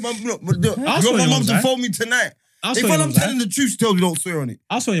mum, look, you I'll want swear my your mum mum's to life. phone me tonight. I'll If swear your I'm mum's telling life. the truth, she tells me don't swear on it.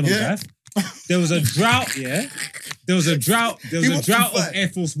 I'll swear your mum's Yeah. life. There was a drought, yeah. There was a drought wants to of fight. Air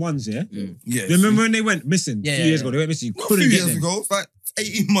Force Ones, yeah. Yeah. Remember when they went missing Yeah, 2 yeah, years yeah. ago? They went missing. You Not a couldn't few get years them. ago. It's like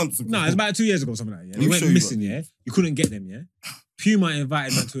 18 months ago. No, it's about 2 years ago, something like that. Yeah. They I'm went sure you missing, yeah. You couldn't get them, yeah. Puma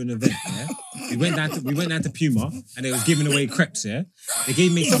invited me to an event, yeah. We went down to Puma and they was giving away crepes, yeah. They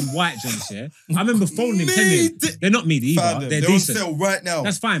gave me some white jumps, yeah. I remember phoning him, telling him, they're not meaty either, they're They're decent. on sale right now.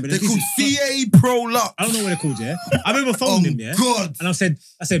 That's fine, but They're they're called decent. CA Pro Lux. I don't know what they're called, yeah. I remember phoning him, yeah. God. And I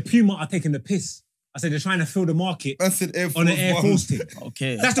said, Puma are taking the piss. I said, they're trying to fill the market I said Air Force on an Air One. Force thing.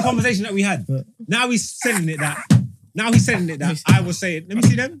 Okay. That's the conversation that we had. Now he's selling it that. I was saying, let me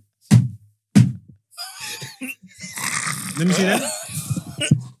see them. Let me see them.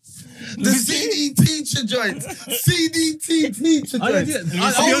 The CDT teacher joint. CDT teacher I don't joint. do that. I'll be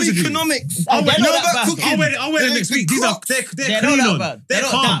honest Only with you. economics. I'll wear They're not about that bad. cooking. I'll wear them next week. These are they're They're clean not on. that bad. They're They're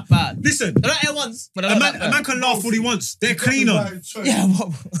calm. not that bad. Listen, They're not Air ones, but they're a not that man bad. can laugh all he wants. They're clean on. Yeah,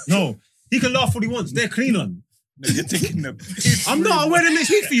 what? No, he can laugh all he wants. They're clean on. No, you're taking the piss. I'm not. I'll wear them next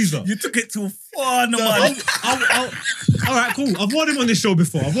week for you, though. You took it too far, no All man. right, cool. I've worn them on this show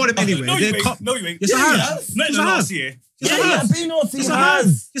before. I've worn them anyway. No, you They're ain't. No, you ain't. Yes, I have. Not in Yes, the I have. last year. Yes, I have. been off. Yes, I have.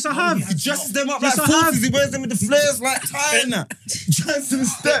 Yes, I have. He dresses them up Yes, like I have. forces. He wears them with the flares like tie and that. Tries to the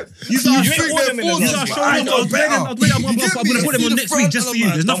step. You So ain't think worn they're them in the forces, last I'll but show I them. know I'm better. going to put them on next week just for you.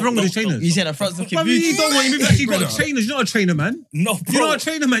 There's nothing wrong with the trainers. You said the front's looking But you beautiful. don't want you like you got trainers. You're not a trainer, man. No, You're bro. not a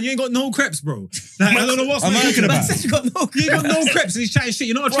trainer, man. You ain't got no creps, bro. Like, I don't know what's Am I talking a about. You got no. You ain't got no creps and he's chatting shit.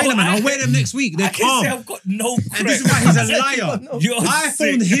 You're not a Bro, trainer, man. I- I'll wear them next week. They're I can say calm. I've got no And this is crap. why he's a liar. You're I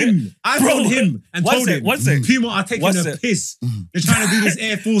phoned sick. him. I Bro, phoned him and one told sec, him one sec. Puma are taking One a sec. piss. They're trying to do this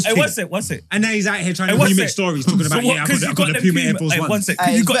Air Force Hey, thing. one sec. And now he's out here trying Hey, to one remake sec. stories talking about, what, yeah, I've 'cause got you the them Puma Air Force Hey, One. one sec. Hey,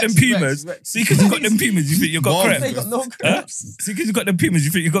 Because you got them Rex, Pumas. Rex, Rex. See, because you got them Pumas, you think you got Mom. crap. They got no Huh? crepes. See, because you got them Pumas,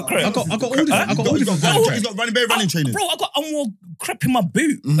 you think you got crap. I got all different kind of He's creps. got running bear running trainers. Bro, I got more crep in my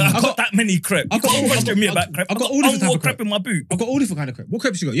boot. I got that many crep. I got all- question me I about crep. I got all different type more of crep crep. in my boot. I've got all different kind of crep. What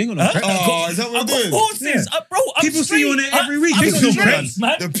creps you got? You ain't got no Huh? crep. Oh, is that I what got we're doing? horses. Yeah. Bro, I'm People see you on straight. it every week. I'm They got no straight, crepes.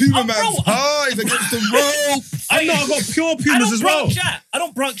 man. The Puma I'm- man's bro, high. He's against the rope. I know I've got pure I Pumas don't as well. branch out. I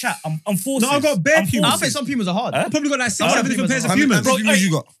don't branch out. I'm forces. No, I got bare I'm Pumas. I think some Pumas are hard. I've probably got like 6 Huh? 7 different pairs of How many Pumas. Pumas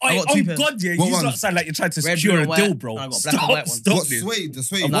you got? I got Oh two pairs. God, yeah. What You ones? not sound like you're trying to Red, secure blue, a and white. deal, bro. I got black and white ones. Stop What this. suede? The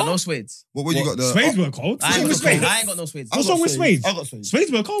suede. No, no Suedes. What you got there? Suedes were cold. I What's wrong ain't with got no Suedes? I ain't got no Suedes. What's wrong with Suedes? I got suede.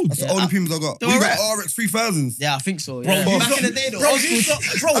 Suedes were cold. That's the Yeah, only I- Pumas I got. They We were got right. RX 3000s. Yeah, I think so. Bro, Yeah. you Back got- in the day, though. Bro, old you school-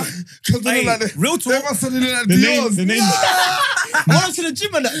 got- bro. Because they Hey, look like the real They talk. must have looked like The Dior's. name. I went to the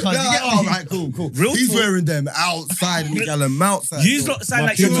gym and that. Cause you Yeah, get all right, cool. Real He's talk. wearing them outside and gal them outside. You though. lot sound My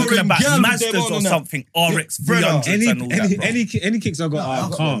like you're Pumas. talking about Them Mazdas on or and that. something. RX Brother. 300s and all that, bro. Any kicks I got are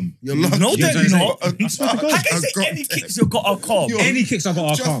calm. You're lucky. No, Yeah, they're yeah, not. I swear to God. How can you say any kicks you got are calm? You're- Any kicks I got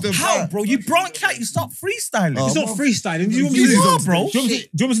are Just calm. the- How, bro? You branch out, you start freestyling. It's not freestyling. Do you want me You to do are, this? bro. Do you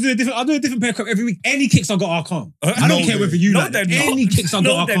want me to do a different? I'll do a different pair of crep every week. Any kicks I got are calm. I don't No, care whether you No, like they're them. not. Any kicks I got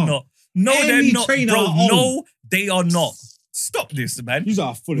No, are they're calm. not. No, Any they're not, trainer bro. at home. No, they are not. Stop this, man. These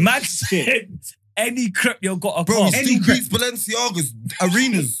are full of Man shit. said any crep you got a Bro, calm. he Any still crep. beats Balenciaga's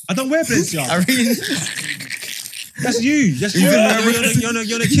arenas. I don't wear Balenciaga. That's you. That's you. You're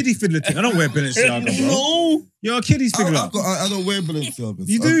on a kiddie fiddler thing. I don't wear Balenciaga, bro. No. You're a kiddie fiddler. I don't wear Balenciagas.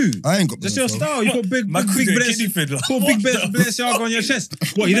 You do. I ain't got That's your style. You put big kiddie fiddler. Balenciaga on your chest.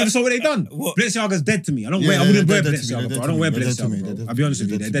 What? You never saw what they done? Balenciaga's dead to me. I wouldn't wear Balenciaga, bro. I don't wear Balenciaga, bro. I'll be honest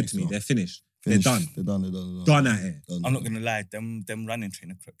with you. They're dead to me. They're finished. They're done. They're done. Done out here. I'm not gonna lie. Them running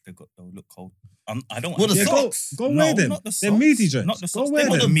trainer they'll look cold. I don't. What the Yeah, socks? Go wear them. Not the They're socks. meaty joints. Not the Go socks. wear They're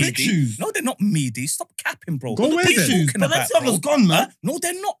not them. the big shoes. No, they're not meaty. Stop capping, bro. Go wear What are you them. talking about, Balenciaga's bro? gone, man. No,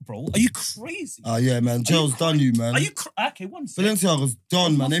 they're not, bro. Are you crazy? Ah, yeah, man. Gel's done you, man. Are you okay? One second. Balenciaga's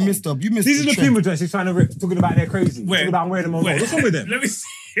done, man. They missed up. You missed These are the trend. Puma joints he's trying to rip, talking about they're crazy. Where? Talking about wearing them on road. What's wrong with them? Let me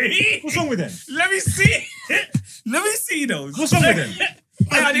see. What's wrong with them? Let me see. Let me see those. What's wrong with them?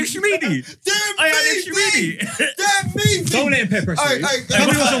 I had Shmidi. I had Shmidi. Damn me. Don't let him pepper Hey, you. hey, Tell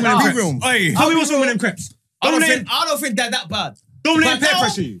me what's wrong with them be crepes. real. Tell me what's wrong with them crepes. I don't think they're that bad. Don't let him But peer that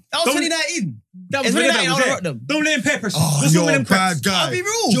pressure you. That was 2019. That It's was 2019. I was don't it. rock them. Don't let him peer pressure you. Oh, What's wrong you're with a them bad crepes? guy. I'll be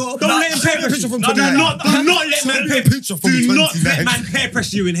real. Don't let him peer pressure picture you. from Do 2019. not let man peer picture from Do not 2019. let man peer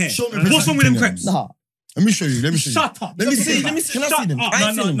pressure you in here. Show me a picture What's wrong with them from crepes? Nah. Let me show you. Shut up. Let me see. Can I see them? Shut up. I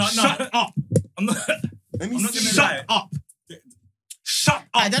ain't seen them. No. Shut up. I'm not. Let me I'm not see gonna them. lie. Shut up. Shut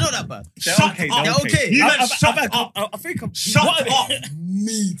Hey, up. they're not that bad. They're Shut okay. up. They're okay. You I- man, shut I- up. I think I'm. Shut what- up.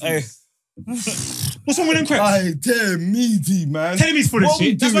 Meaty. Hey, What's wrong with them crepes? I dare meaty, man. Tell him he's full of What we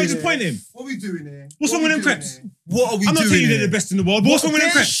shit. That's why you doing just point him. What are we doing here? What's wrong with them crepes? What are we I'm not doing telling you they're here? the best in the world, but what's wrong with them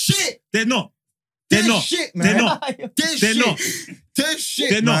They're crepes? shit. They're not. They're They're not. shit, man. They're not. They're They're shit. not. They're shit,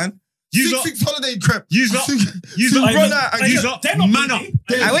 They're not. man. You lot- 6 holiday crepe. Use up. Use So up. run out and Use get- up. they're not Man up. meaty.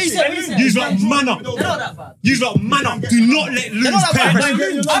 They're Wait, shit. Use up. Man up. They're not that bad. Use up. Man up. Do not let lose not that peer bad.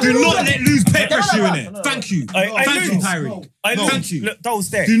 pressure. Do not let lose peer They're not pressure in that it. bad. Thank you. I Thank you, lose. Tyrique. No. Thank you. Look, those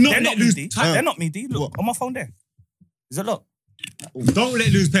there. Do not they're let not lose- meaty. Huh? They're not meaty. Look, What? on my phone there. Is it look? Don't let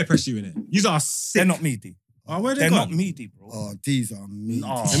lose peer pressure in it. You are sick. They're not meaty. Oh, where they They're gone? not meaty, bro. Oh, these are meaty.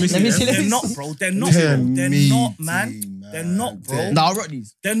 No. Let me see. Let me see. They're not, bro. They're not, They're bro. They're meaty, not, man. They're not, bro. Nah, I'll rock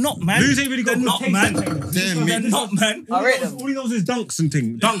these. They're not, man. Lose ain't really got They're good not, taste, man. man. They're They're meaty. not, man. I rate them. All he knows is dunks and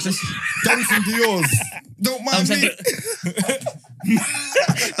things. Dunks and... Dunks into yours. Don't mind me.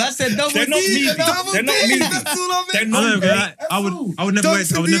 I said double They're not D. meaty. Double They're not D, meaty. That's all I'm They're in. not I'm not meaty. gonna lie. I would never wear.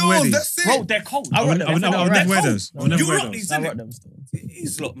 Dunks I would into never wear yours. these. That's it. Bro, they're cold. I would never wear cold. those. I would never You wear rock those. these, I rock innit? them still.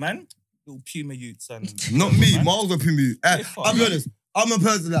 These look, man. Little Puma Utes and... Not me. Man. Miles up in me. I'll be honest. I'm a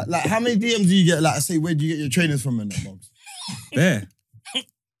person that, like, how many DMs do you get? Like, say, where do you get your trainers from and that, Margs? There.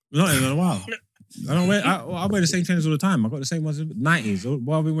 Not in a while. I don't wear. I wear the same trainers all the time. I got the same ones. 90s.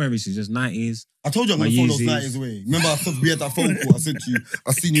 What have we wearing recently? Just 90s. I told you I'm My going to throw those Yeezys. 90s away. Remember I said we had that phone call. I said to you,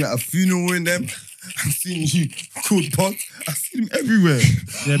 I seen you at a funeral in them. I seen you called Pot. I seen him everywhere.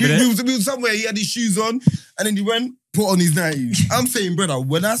 Yeah, we, but we was somewhere, he had his shoes on, and then he went, put on his 90s. I'm saying, brother,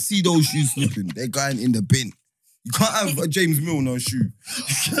 when I see those shoes slipping, they're going in the bin. You can't have a James Milner shoe.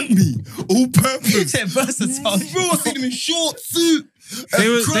 You get me? All You purpose. said versatile. Bro, I seen him in short suit. They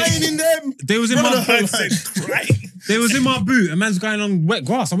were- crying in them. they was in Brother, my I boot. said, They was in my boot. A man's going on wet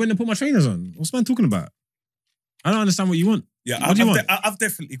grass. I went and put my trainers on. What's man talking about? I don't understand what you want. Yeah, What do you want? I've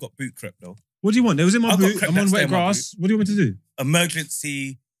definitely got boot crepe, though. What do you want? They was in my I've got boot. crep I'm on that's wet there in my grass. What do you want me to do?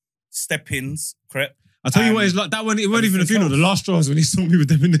 Emergency step-ins crepe. I'll tell you what, it's like that one. It wasn't even a funeral. The last straw was when he saw me with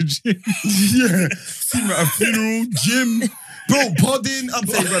them in the gym. Yeah. See me at a funeral, gym. Bro, podding. I'm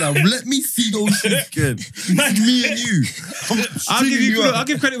saying, brother, let me see those shoes again. It's me and you. I'll give you. Look, I'll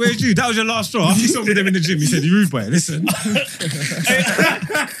give credit where it's due. That was your last straw. After you saw me with them in the gym, he said, "You rude boy. Listen."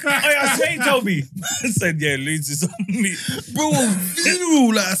 I swear he told me. I said, yeah, Loons is on me. Bro,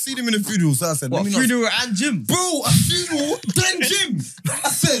 funeral. Like, I see them in a funeral. So I said, What, let me not. funeral and gym? Bro, a funeral, then gym. I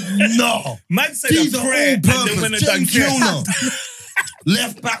said, no. Man said These a are prayer all and then when purpose. I done James care. Milner.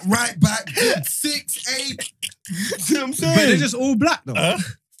 Left back, right back, 6, 8. See what I'm saying? But they're just all black though.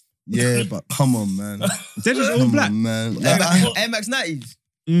 Yeah, but come on, man. They're just all Come black. on, man. Air Max 90s.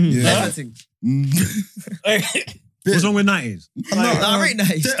 Yeah. Everything. What's wrong with 90s? Nah, I rate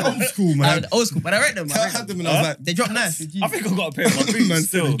 90s. They're old school, man. Old school, but I rate them. I had them and I was like, They drop nice. I think I've got a pair of my boots man,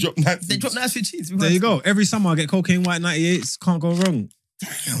 still. they drop nice. They drop nice for cheese. There you go. Every summer I get cocaine white 98s. Can't go wrong.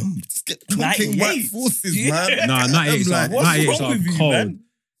 Damn, just get cocaine white 98. forces, Yeah. man. Nah, 98s like, are, what's 98s wrong are with you, cold. man?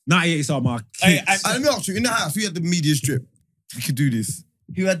 98s are my Hey, kicks. Let me ask you, in the house, we had the media strip. We could do this.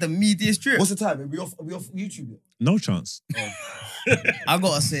 Who had the media strip? What's the time? Are we off YouTube yet? No chance. I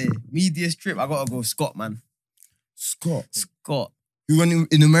gotta say, media strip. I gotta go Scott, man. Scott. Scott. Who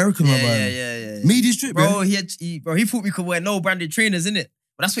went in America, my Yeah, man. yeah. Media strip, Bro, man. he thought we could wear no branded trainers, innit?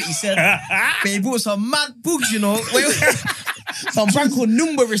 But that's what he said. But he bought some mad books, you know. Some brand called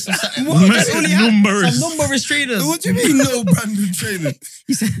Numerous or something. What? That's all he had. Numerous. Some Numerous trainers. What do you mean no branded trainers?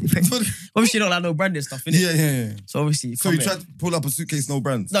 He said, obviously, you don't like no branded stuff, innit? Yeah. So obviously, So he tried to pull up a suitcase, no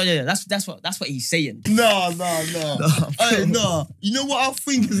brands. No, yeah. That's what he's saying. No. Hey, no. You know what I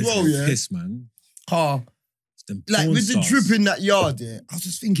think as well, yeah? Piss, man. Oh, Like with the drip in that yard, yeah, I was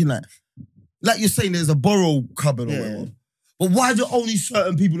just thinking like you're saying there's a borrow cupboard or whatever. But why do only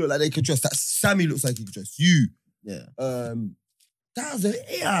certain people look like they could dress? That Sammy looks like he could dress. You. yeah. That was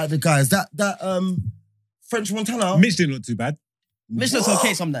the guys. That French Montana. Mitch didn't look too bad. Mitch looks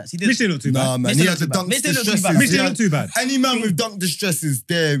okay some nights. He did. Mitch didn't look too Nah, bad. man. Mitch He didn't had the look too dunk bad. Mitch didn't look too distresses. bad. Mitch He didn't had- look too bad. Any man with dunk distresses,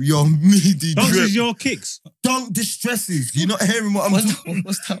 there, your meaty Dunks drip. is your kicks. Dunk distresses. You're not hearing what I'm talking.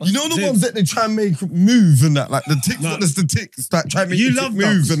 What's that? You know the ones that they try and make move and that, like the ticks, Nah. not just the ticks, like try and make You the love tick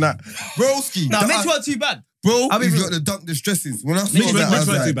move dunks. and that. Broski, No, that- Mitch weren't too bad. bro, I'll be he's real. got the dunk distresses. When I saw Mitch that, weren't I was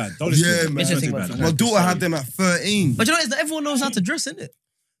too like, bad. Don't listen yeah, to him. man. Mitch weren't too My bad. My daughter had them at 13. But you know, it's not everyone knows how to dress, innit?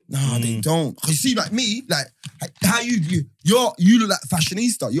 Nah, they don't. You see, like me, like how you look like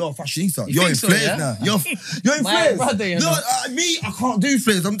fashionista. You're a fashionista. You're in think so, flares yeah? now. You're in My flares. brother, you No, know. me, I can't do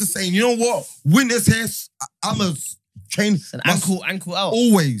flares. I'm just saying. You know what? Winter's hair. I'm a train. An ankle out.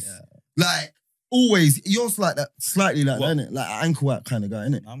 Always, like always. You're like that, slightly like that, innit? Like an ankle out kind of guy,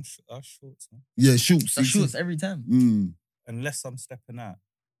 innit? I'm shorts, man. Yeah, shorts. The shorts every time. Unless I'm stepping out.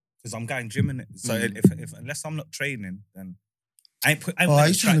 Because I'm going gym in it. So if unless I'm not training, then I ain't Oh,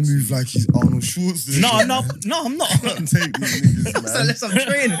 he's trying to move like he's Arnold Schwarzenegger. No, I'm not. Can't take these niggas, man. Unless I'm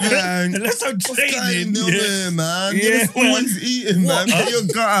training. Man, Unless I'm what's going training. on there, man? Yeah, You're just man. always eating, man. Get your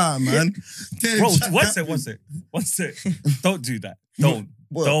gut out, man. Bro, one sec. Don't do that. Don't.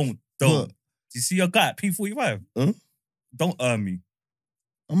 What? Don't. What? Do you see your guy at P45? Huh? Don't earn me.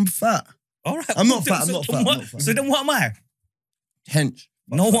 I'm fat. All right. I'm not so- fat, I'm so not fat, I'm what- not fat. So then what am I? Hench.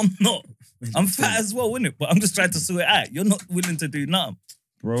 No, I'm not. I'm fat as well, innit? But I'm just trying to sort it out. You're not willing to do nothing.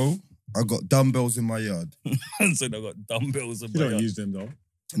 Bro, I got dumbbells in my yard. So I got dumbbells and You don't use them though.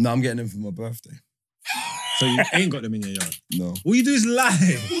 No, I'm getting them for my birthday. So you ain't got them in your yard. No. All you do is lie.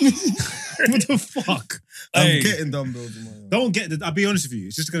 What the fuck? I'm getting dumbbells in my yard. Don't get the. I'll be honest with you.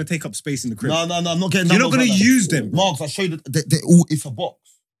 It's just gonna take up space in the crib. No, I'm not getting dumbbells. You're not gonna like that. use them. Margs, I showed you. They all, it's a box.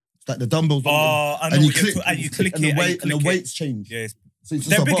 It's like the dumbbells. Oh, I know and you what you're click, and you click and it, the weight, and you and the click it. weights change. Yeah, So it's just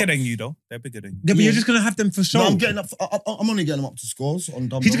they're a bigger box. than you, though. They're bigger than you. Yeah, but you're just gonna have them for show. No, I'm getting up. I'm only getting them up to scores on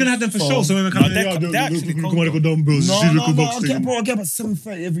dumbbells. He's gonna have them for show. So when we come No, in, they're actually cold, dumbbells. I get up at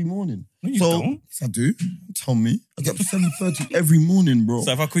 7:30 every morning. No, you So don't. yes, I do. Tell me, I get up at 7:30 every morning, bro.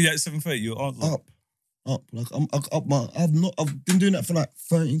 So if I call you at 7:30, you'll answer. Up. Like I'm up. I've been doing that for like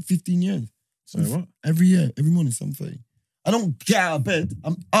 13, 15 years. So what? Every year, every morning, 7:30. I don't get out of bed.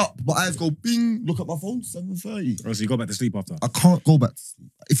 I'm up. My eyes go bing. Look at my phone. 7:30. Oh, so you go back to sleep after. I can't go back to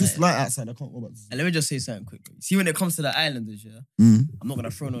sleep. If it's light outside, I can't go back to sleep. And let me just say something quickly. See, when it comes to the Islanders, yeah, Mm. I'm not gonna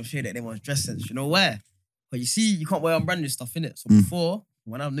throw no shade at anyone's dress sense. You know why? But you see, you can't wear unbranded stuff in it. So before,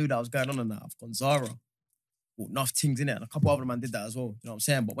 when I knew that was going on and that, I've gone Zara, bought enough things in it, and a couple other man did that as well. You know what I'm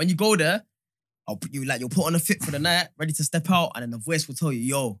saying? But when you go there, you'll put on a fit for the night, ready to step out, and then the voice will tell you,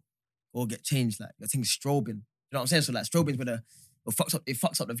 "Yo, go get changed." Like your thing's strobing. You know what I'm saying? So like strobing's where it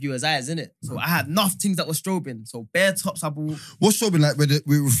fucks up the viewer's eyes, innit? So I had enough things that were strobing. So bare tops I bought. What's showing like where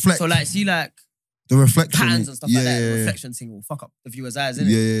we reflect? So like see like the reflection patterns and stuff like that. The yeah. reflection thing will fuck up the viewer's eyes,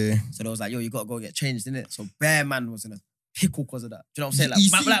 innit? Yeah. So they was like, yo, you gotta go get changed, innit? So bare man was in a pickle because of that. Do you know what I'm saying?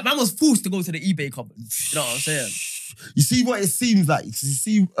 You Like, see- man was forced to go to the eBay cupboard. You know what I'm saying? You see what it seems like. You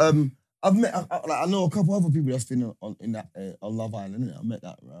see, I've met. I know a couple other people that's been on Love Island. Innit? I met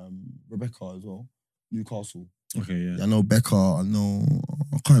that Rebecca as well, Newcastle. Okay, yeah. I know Becca. I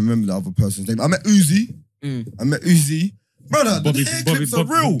can't remember the other person's name. I met Uzi. I met Uzi. Brother, the hair clips are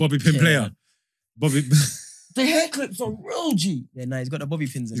real. Bobby Pin player. Bobby. The hair clips are real, G. Yeah, nah, he's got the bobby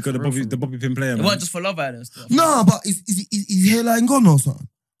pins in. He's got the Bobby Pin player. It Man. wasn't just for Love Island and stuff. Nah, but is his hairline gone or something?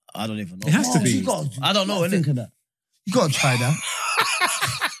 I don't even know. It has to be. You gotta- I don't know, you gotta innit? think of that. You gotta try that.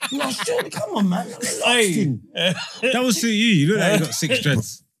 No, surely, come on, man. That was to you. You look like you got 6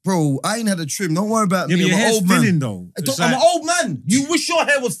 dreads. Bro, I ain't had a trim. Don't worry about Yeah, me. but your I'm an hair's old man. thinning though. It's I'm like- an old man. You wish your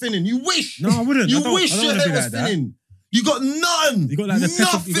hair was thinning. You wish. No, I wouldn't. You I don't wish your wanna hair be was like that. thinning. You got none. You got like the pepper-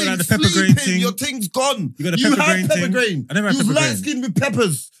 Nothing. you got like the pepper Sleeping. grain thing. Your thing's gone. You got the you pepper had grain pepper thing. grain. I never had You was pepper grain. light skinned with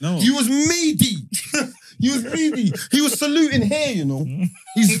peppers. No. You was meaty. You was meaty. He was saluting hair, you know.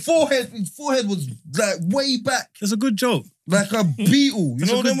 His forehead was like way back, That's a good joke. like a beetle. You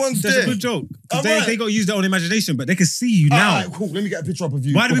That's know a good, them ones That's there. a good joke. 'Cause Alright. they got to use their own imagination, but they can see you now. Alright, cool. Let me get a picture up of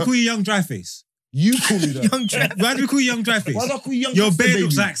you. Why do we call you Young Dryface? You call me that? Young Trap. Why do we call you Young Dryface? Why do I call you Young Your Gaffer, beard baby?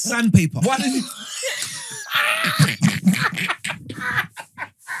 looks like sandpaper. Why did you?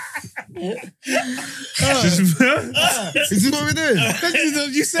 Is this what we're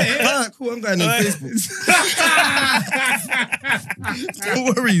doing? You said it. Alright, cool. I'm going on Facebook.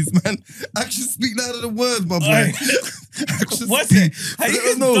 No worries, man. Action speak louder than words, my boy. What's it? How you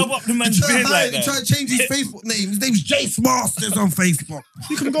just dub up the man's beard like that? Try to change his Facebook name. His name's Jace Masters on Facebook.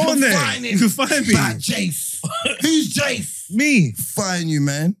 You can go on there. You can find me. Bad Jace. Who's Jace? Me. Find you,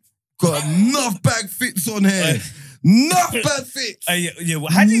 man. Got enough bag fits on here. Enough bad fits. Yeah,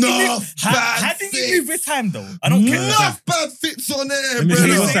 well, how did you move with time though? I don't care. Enough bad fits on there, Let me bro.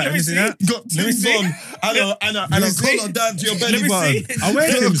 see. What's that? Let me see that. Got Tim's on and a collar down to your belly button. I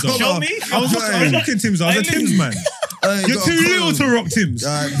wear Tim's on. Show me. I was rocking Tim's on. I was a Tim's man. You're too little to rock Tim's.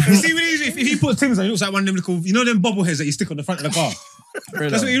 You see, if he puts Tim's on, he looks like one of them little, you know them bobbleheads that you stick on the front of the car?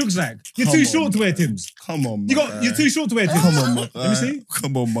 That's what he looks like. You're too short to wear Tim's. Come on, man. You're too short to wear Tim's. Come on, my guy. Let me see.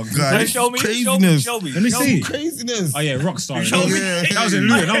 Come on, my guy. Show me. Craziness. Show me. Let me see. Craziness. Oh yeah, Rockstar. Show me. That was in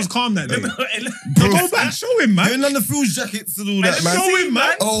Luton. That was calm that day. Go back, show him, man. Doing none of the Phil's jackets and all that, man. Show him,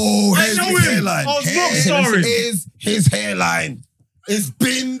 man. Oh, here's Show his him. hairline. I was rockstarring. Here's his hairline. It's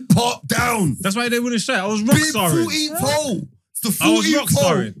been popped down. That's why they wouldn't show it. I was Big rockstarring. 14th hole. It's the I was 14th hole.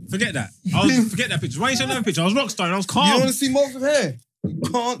 rockstarring. Forget that. Forget that picture. Why you showing that picture? I was rockstarring. I was You calm. want to see marks of hair? You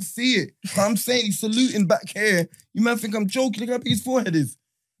can't see it. I'm saying he's saluting back here. You man think I'm joking. Look how big his forehead is.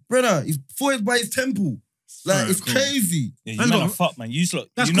 Brother, his forehead's by his temple. Like, Alright, it's cool. crazy. Yeah, you man are fuck, man. You look.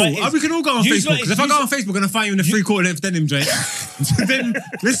 That's you cool. know We can all go on you Facebook. lot Because if I go on Facebook and I find you in a 3/4 length denim joint, then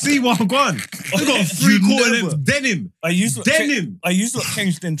let's see what I'm going. I've got a 3/4 length denim. I used to Denim.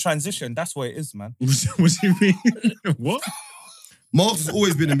 changed in transition. That's what it is, man. What do you mean? What? Marks has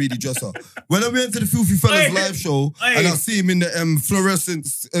always been a meaty dresser. When I went to the Filthy Fellas Hey. live show and I see him in the fluorescent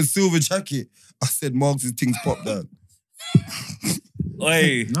silver jacket, I said Marks' things popped down.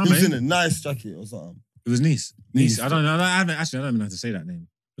 Hey. Nah, He was man. in a nice jacket or something. It was Nice. I don't know. I don't even know how to say that name.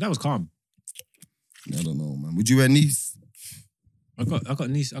 But that was calm. I don't know, man. Would you wear Nice? I got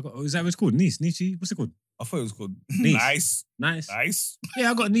Nice. Is that what it's called? Nice? Nietzsche? What's it called? I thought it was called Nice. nice. Nice.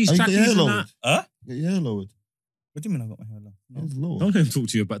 Yeah, I got Nice How you got your hair trackies and lowered? that. Huh? Get your hair lowered. What do you mean I got my hair low? No. It's lowered. Don't let him talk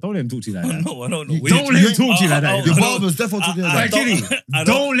to you about. Don't let him talk to you like that. No, I don't know. Don't let him talk to you like that. Your I don't- barber's definitely talking I about Like, don't- Kitty, I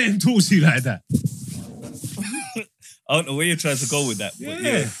don't let him talk to you like that. I don't know where you're trying to go with that. But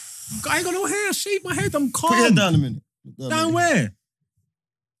yeah. I ain't got no hair. Shave my head. I'm calm. Put your head down a minute. Down where?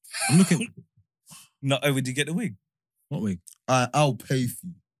 I'm looking. No, would you get the wig? What wig? I'll pay for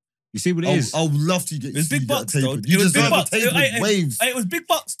you. You see what it is? I'll love to get It was big bucks, though. You It was big deserve a bucks. tapered waves. It was big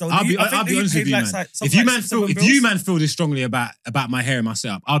bucks, though. I'll be I think honest with paid you, like man. something If you like man 6 feel, or if 7 you bills. man feel this strongly about my hair and my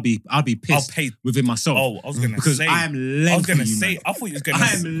setup, I'll be I'll pissed pay. within myself. Oh, I was gonna because say. I am I length was gonna for you, say. man. I thought you was gonna. I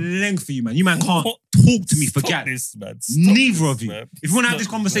am length for you, man. You man can't talk to me for Stop gat. this, man. Stop Neither this, of you. man. If you want to have this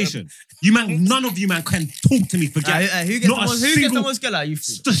Stop, conversation, you man, none of you man can talk to me for gat. Who gets Not a single- someone's girl out? You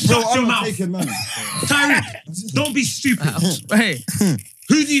Just Bro, shut your I'm not mouth. taking man. Tyrique, don't be stupid. Hey,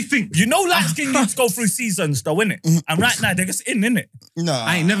 Who do you think? You know, light skin youths go through seasons, though, innit? And right now they're just innit? Nah.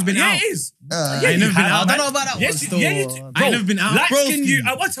 I ain't never been Yeah, out. it is. I ain't never been I out. don't know about that one. Yes, Still. yeah, I ain't never been out. Light skin Broski. you.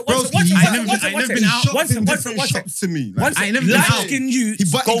 Broski. I ain't never been out. Shops in different shops to me. Like, I ain't never been light out. skin he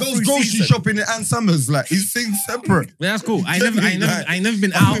youths go goes through grocery seasons. shopping at Ann Summers. Like, he's things separate. Yeah, that's cool. I ain't never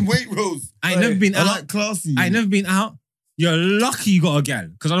been I'm out. in Waitrose. I ain't never been I out. like classy. I ain't never been out. You're lucky you got a gal,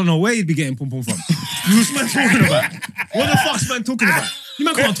 because I don't know where you'd be getting pum pum from. What's man talking about? What the fuck's man talking about? You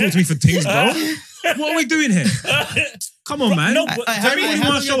man can't talk to me for things, bro. What are we doing here? Come on, man. No, but Tell me what you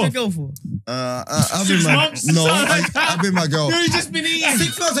want to show off. Go for? I've 6 been months? No, I've been my girl. You just been eating.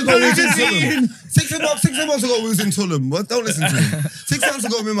 6 months ago, we was in just Tulum. eating. 6 months ago, we was in Tulum. What? Don't listen to him. 6 months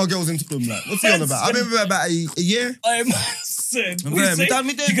ago, me and my girl was in Tulum. Like, what's he on about? I've been with her about a year. I'm said. We done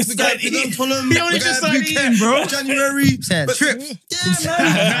Tulum. He only just started eating, bro. January. Said But- trips. Yeah,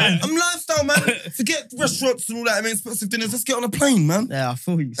 man. I'm lifestyle, man. Forget restaurants and all that. I mean, expensive dinners. Let's get on a plane, man. Yeah, I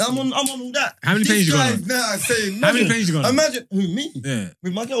feel you. I'm on all that. How many planes you gone on? Nah, say, How many planes you gone on? Imagine who me Yeah,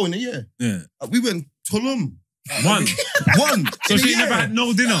 with my girl in a year. yeah. We went Tulum. One. One. So in a she year. never had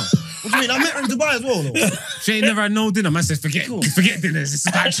no dinner. What do you mean? I met her in Dubai as well. Though. She ain't never had no dinner. Man says, forget dinners. It's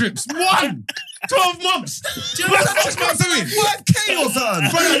about trips. 12 months. Do you know what the fuck's man doing? 5K or something.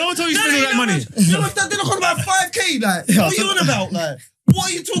 Brother, don't tell you spend all that money. You know what that dinner cost about 5K? Like, what are you on about? Like, what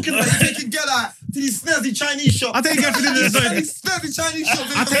are you talking about? You taking girl out to these snazzy Chinese shops. I'll take you for dinner. These snazzy Chinese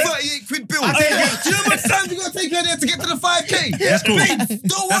shops. I'll It's a take- 38 quid bill. I'll take- Do you know how much time you gotta take her there to get to the 5K? That's cool. Babes,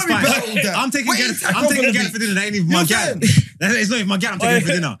 don't That's worry fine. about all that. I'm taking Wait, gal tack off on the for beat. dinner. That ain't even my You gal. saying? It's not even my gal I'm taking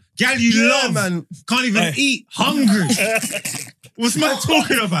for dinner. Gal you Yeah, love. man. Can't even eat. Hungry. What's man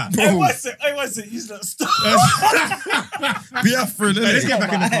talking about? I wasn't. He's not stop. Biafra, Hey, let's get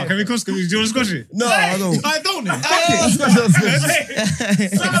back in the car. Can we cross? Do you want to squash it? No, I don't. I don't know.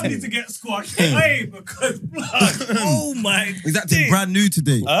 Sam needs to get squashed. Hey, because blood. Oh my. He's acting brand new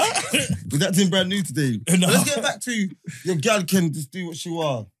today. Huh? He's acting brand new today. No. Let's get back to your gal can just do what she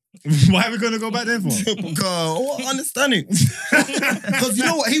wants. Why are we going to go back there for? I understand it. Because you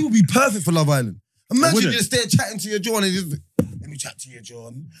know what? He would be perfect for Love Island. Imagine you just there chatting to your John and just, let me chat to your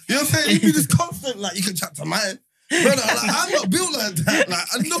John. You know what I'm saying? He'd be just constant, like, you can chat to mine. Brother, like, I'm not built like that. Like,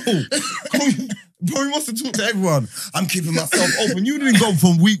 I know. Bro, he wants to talk to everyone. I'm keeping myself open. You'd have been gone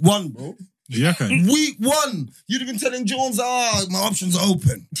from week 1, bro. You reckon? Week 1. You'd have been telling Jones, my options are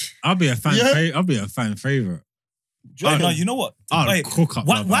open. I'll be a fan. I'll be a fan favorite. Oh, no, you know what? I'll Wait, cook up.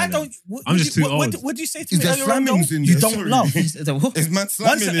 why don't? I'm just too old. What do you say to Is me there earlier on? slammings in You there? don't Sorry. love. Is man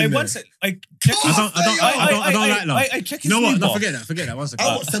slamming in there? One sec. I don't like love. Check You know what? No, forget that. One second.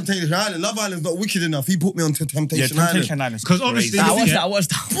 I watched Temptation Island. Love Island's not wicked enough. He put me on to Yeah, Temptation Island. Temptation Island. Because obviously, I watched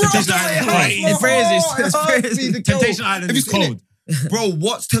that. Temptation Island. It's crazy. Temptation Island is cold. Bro,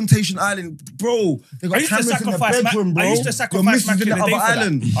 watch Temptation Island. Bro, they I got used to cameras in the sacrifice bedroom, bro. I used to sacrifice your missus in the back in the day other for that.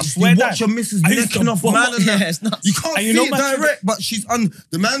 island. I swear you that. watch your missus I used necking to off bomb- man and Yeah, that. it's nuts. You can't And see you know it Match of the- direct, but she's on.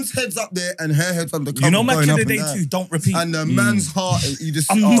 The man's head's up there and her head's on the cover. You know, Match going of up the and Day down. 2, don't repeat. And the man's heart, you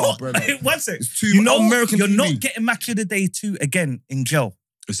just. I'm not. brother. One sec. It's too You know, American you're TV. not getting Match of the Day 2 again in jail.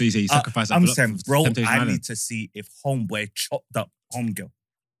 So you say you sacrifice that I'm for saying, bro, Temptation I Island. need to see if Homeboy chopped up Homegirl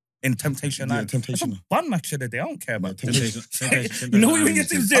in Temptation Yeah, Island. Temptation. That's a fun Match of the Day. I don't care about Temptation You know when you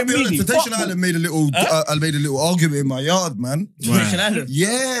think I'll be honest, meaning? Temptation Fuck. Island made a little. I made a little argument in my yard, man. Temptation Island.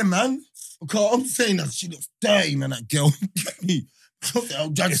 Yeah, man. Because I'm saying that she looks dirty, man. That girl. Get me. I'll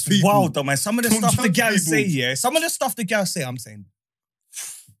judge It's people. wild though, man. Some of the Don't stuff the judge gals people. say, yeah. Some of the stuff the gals say, I'm saying,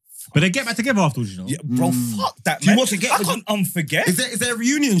 But they get back together afterwards, you know. yeah, bro, fuck that, Do you man. want to get I with- can't unforget. Is there a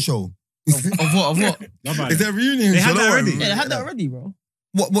reunion show? Of what? Love Is Island. there a reunion They show? had that Don't worry. already. Yeah, they had that already, bro.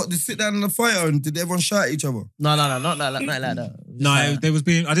 What? They sit down in the fire and did everyone shout at each other? No, not like that. No, they was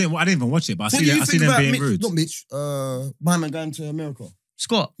being. I didn't even watch it, but I What do you see think them about being Mitch? rude. Not Mitch. My man going to America.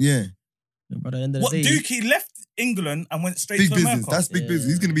 Scott. Yeah, Brother, end of What, the day. Dookie left England and went straight big to business. America? That's big Yeah. business.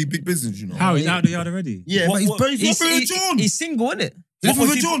 He's gonna be big business, you know. How he's out of the yard already? Yeah, What- but he's what- very He's, with John. he's single, isn't it? He's What was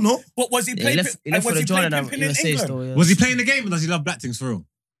with he- John, no? What was he Yeah, playing? he left for the John and pimping in USA England? store. Yeah. Was he playing the game or does he love black things for real?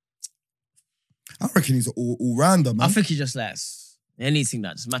 I reckon he's an all-rounder, man. I think he just likes anything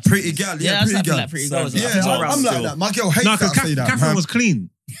that just matches. Pretty gal, yeah, that's pretty like gal. like pretty girls. Yeah, I think all I'm round. like that. My girl hates No, because that I say that. Catherine man. was clean.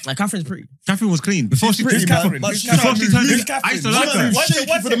 Like Catherine's pretty. Catherine was clean before she. pretty, Catherine? man. But Who's she's Before trying she to turned, lose- I used to She's like trying her. to Watch it, shake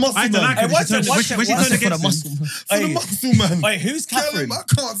watch you for the it. muscle, I used to man. like her. Hey, watch it, When she watch it, turned watch it. For the against muscle. him. For the Hey. muscle, man. Wait, who's Tell Catherine? him I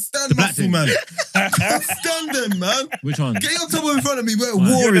can't stand The black muscle, thing. man. I can't stand them, man. Which one? Get your top in front of me. We're Why?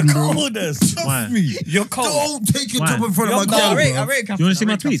 You're warring, the bro. coldest. Why? Trust me. You're cold. Don't take your Why? top in front of my You're No, I girl, rate bro. Catherine. Do you want to see I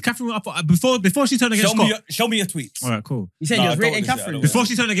my rate tweets? Catherine, before she turned against Scott. Show me your tweets. All right, cool. You said No, you I was don't rating want to see it, I Catherine. don't Before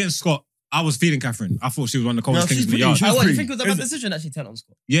she turned against Scott, I was feeling Catherine. I thought she was one of the coldest No, things she's in the pretty. yard. She's What, do pretty. you think it was a bad decision that she turned on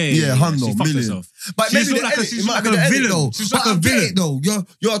Scott? Yeah, Yeah, She hundo, fucked million. herself. But She maybe just the looked like a- edit. she It just might like be a the edit, villain. though. She's But like a I get villain. it, though.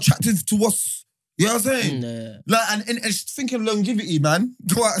 You're attracted to what's... You know what I'm saying? Yeah. Like, and just think of longevity, man.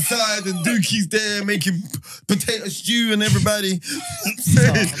 Go outside and Dookie's there making potato stew and everybody.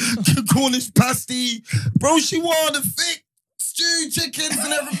 Cornish pasty. Bro, she wore the thick stew chickens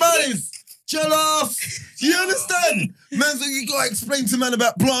and everybody's. Jollof. You understand? Man, so you gotta explain to man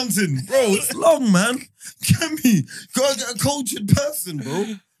about planting. Bro, it's long, man. Get me. Gotta get a cultured person, bro. You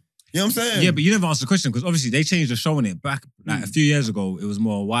know what I'm saying? Yeah, but you never answered the question because obviously they changed the show in it back like a few years ago. It was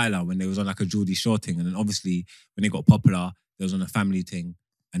more Wilder when they was on like a Geordie Shore thing, and then obviously when they got popular, they was on a family thing,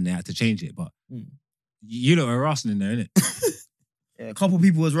 and they had to change it. But you lot were arsing in there, innit? Yeah, a couple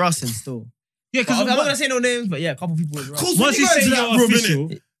people was rushing still. Yeah, I'm because not gonna say no names, but yeah, a couple people was Of rushing. course, once when you go say into you're that room, official,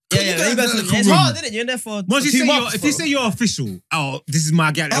 innit? Yeah, you yeah, guys you guys, know the it's room. hard, isn't it? You're in there for once you 2 say months, if you bro. say you're official, oh, this is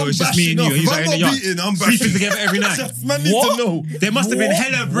my gal, oh, I'm it's just me and bashing you, he's off. like If in the I'm yard, not beating, I'm sleeping bashing. together every night. Just, man, need What? to know. There must have been What?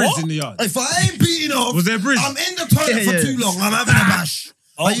 hella bridge What? in the yard. If I ain't beating off, Was there a bridge? I'm in the toilet for Yeah. too long. I'm having a bash.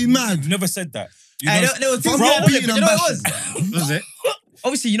 Are you mad? You never said that. You Hey, know- there was people Bro, going on it, beating but you and know what it was? bashing. Was it?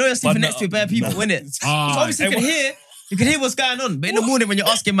 Obviously, you know you're sleeping But next to bare people, innit? So Ah, obviously you can hear what's going on. But in the morning when you're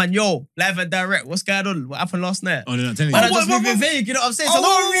asking man, yo, live and direct, what's going on? What happened last night? oh, they're not telling Man, you. I just moving vague, you know what I'm saying? So no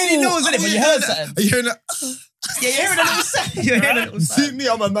one really knows, innit? But you heard something. Are you hearing that? Yeah, you're hearing a little sound. You're hearing a little See sound. me,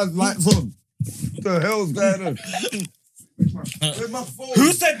 I'm a man's lights on. What the hell's going on? Where's my phone?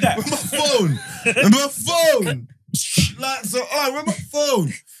 Who said that? Where's my phone? Where's my phone? Lights are on. Where's my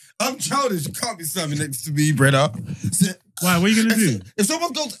phone? I'm childish. You can't be standing next to me, brother. So, Why? What are you gonna do? if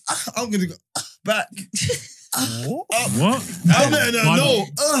someone goes, I'm gonna go back. What? No.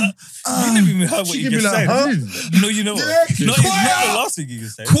 You never even heard what She you can be just like, said. huh? No, you know what? Yeah. Not the last thing you can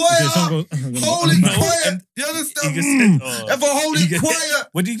say. Quiet. Hold Hold it No, quiet. and You You understand? just said, If I hold You it just- quiet.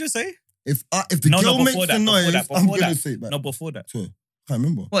 What did you just say? If the girl makes before the that, noise, before that, I'm before gonna that. say it back. No, before that. So, can't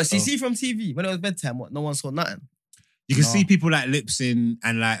remember. What? So you see from TV when it was bedtime, what? No one saw nothing. You can see people like lip-syncing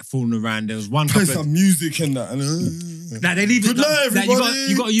and like fooling around. There was one Play couple. some music and that. Like they leave it. Good night, Like, everybody.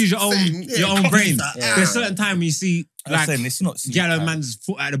 you got to use your own Same. Yeah, your own copy brain. that. Yeah. There's a certain time when you see I'm like saying it's not sleep yellow time. man's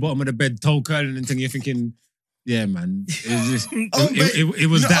foot at the bottom of the bed, toe curling and thing. You're thinking, yeah, man. It was just, it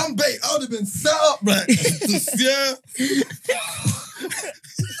was that. I'm bait. I would have been set up, right? Yeah.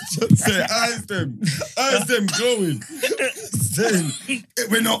 Just say, eyes them glowing. Saying,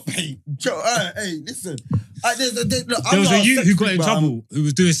 we're not paid. Hey, listen. There was a youth who got in trouble who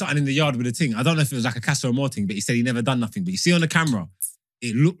was doing something in the yard with a thing. I don't know if it was like a Castor or more thing, but he said he never done nothing. But you see on the camera,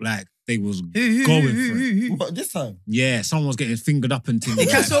 it looked like they was going for it. What, this time? Yeah, someone was getting fingered up and things. It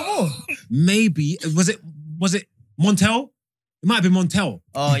catch no more. Maybe was it Montel? It might have been Montel.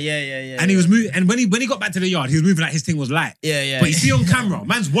 Oh yeah. And he was moving. And when he got back to the yard, he was moving like his thing was light. Yeah. But you see on camera,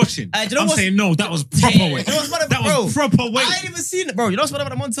 man's watching. Do you know I'm what's- saying no, that was proper Yeah. weight. You know what's funny, That bro? was proper weight. I ain't even seen it, bro. You know what's funny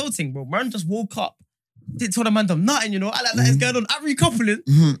about the Montel thing, bro? Man just woke up, didn't tell the man them nothing, you know. I like that is going on. At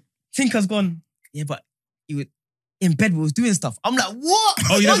recoupling, Tinker's gone. Yeah, but he was in bed. We was doing stuff. I'm like, what?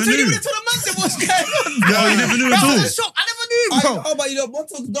 Oh, you never Until knew? you went to the man them what's going on. No, you never knew at I all. was in shock. I never knew, bro. Oh, but you know,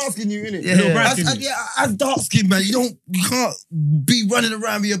 Montel's dark skin, you innit? Yeah. Little brown skin. As dark skin, man, you can't be running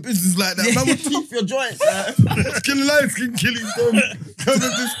around with your business like that. Man, will keep your joints. Skin light skin killing them. Come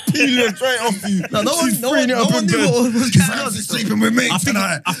and just peel your joint off you. No one She's knew freeing it up in what bed. was She's going on. sleeping with me I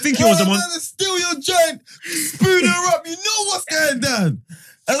tonight. think it was a man, Montel. steal your joint, spoon her up. You know what's going down.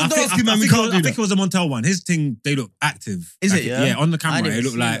 As a dark skin man, we can't do I think that. it was a Montel one. His thing, they look active. Is Like, it, yeah? Yeah, on the I camera, ain't it even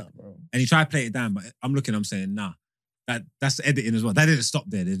looked seen like, that, bro. and he tried to play it down, but I'm looking, I'm saying, nah. That's editing as well. That didn't stop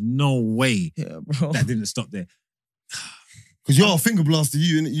there. There's no way Yeah, bro. that didn't stop there. Because you're a finger blaster,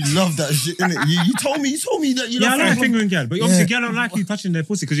 you innit? You love that shit, innit? You told me that you Yeah, I love like that. fingering girl, but obviously girl don't like you touching their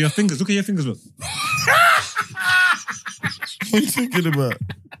pussy because your fingers. Look at your fingers, look. What are you talking about?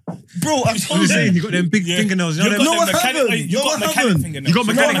 Bro, I'm What told you saying? you. You got them big fingernails. You know them? No, I haven't. You got No, I mechanic haven't. fingernails. You got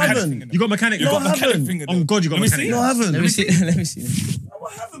mechanic. No, I haven't. You got mechanic. You got I mechanic haven't. fingernails. Oh God, you got Let me mechanic. see. No, I haven't. Let me see. Let me see. No,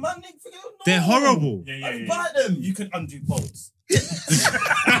 I haven't, man. They're horrible. Yeah. Buy them. You can undo bolts.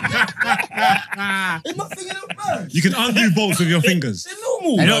 It's my fingernail bad. You can undo bolts with your fingers. They're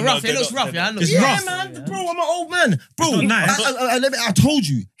normal. It No, looks no, rough. they're It looks not- rough. they're Yeah, I not. know. It's Yeah, rough. man. Bro, I'm an old man. Bro, It's not nice. I told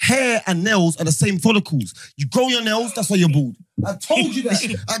you, hair and nails are the same follicles. You grow your nails, that's why you're bald. I told you that.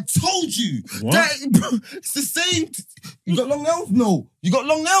 I told you. What? Bro, it's the same. You got long nails? No. You got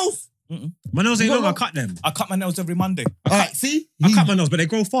long nails? My nails ain't You got long. I long- cut them. I cut my nails every Monday. All right, see? I cut my nails, but they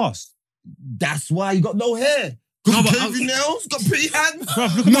grow fast. That's why you got no hair. No, Got but curvy nails, got pretty hands.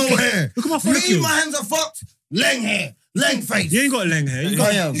 Bruv, look at No my hair. Look at my Me, follicles. my hands are fucked. Lang hair. Lang face. You ain't got long hair. You got,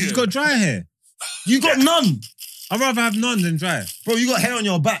 I am. you just got dry hair. You got none. I'd rather have none than dry. Bro, you got hair on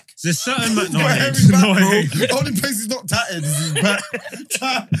your back. There's certain man. You No, got I hair ain't. in his back, No, I bro. ain't. The only place he's not tatted is his back.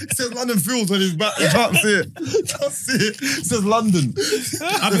 It says London Fields on his back. You can't see it. Can't see it. It says London.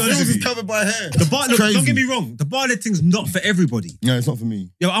 I'll The be honest fields with is you. covered by hair. The bar, It's look, don't crazy. get me wrong. The barlet thing's not for everybody. No, it's not for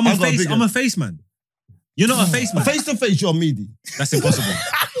me. Yo, I'm a I've got a face. big I'm head. a face man. You're not a face man. Face to face, you're meaty. That's impossible.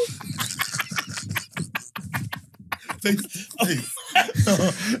 Face to face.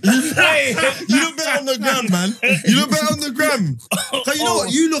 You look better on the gram, man. You look better on the gram. So you know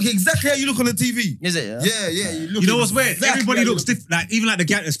what? You look exactly how you look on the TV. Is it? Yeah. Yeah. You look. You know what's weird? exactly Everybody how you looks look. different. Like even like the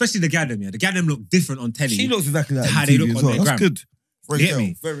Gad, especially the Gaddam. Yeah, the Gaddam look different on telly. She looks exactly like How the they TV look as on well. their That's gram. good. Very You get cool.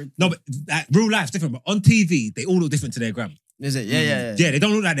 me? Very. No, but like, real life's different. But on TV, they all look different to their gram. Is it? Yeah. Yeah, they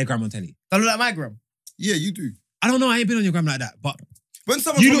don't look like their gram on telly. Don't look like my gram. Yeah, you do. I don't know. I ain't been on your gram like that. But When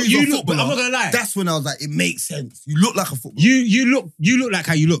someone you told look. me You you're a look. But I'm footballer, not gonna lie. that's when I was like, it makes sense. You look like a footballer. You look like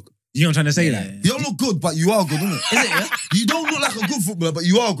how you look. You know what I'm trying to say? Yeah. Like. You don't look good, but you are good, isn't it? Is it? Yeah. You don't look like a good footballer, but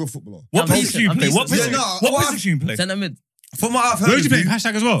you are a good footballer. What I'm position decent, you I'm play? What decent. position? Yeah, no, What what position you play? Centre mid. From what I've heard Where did of you play? you,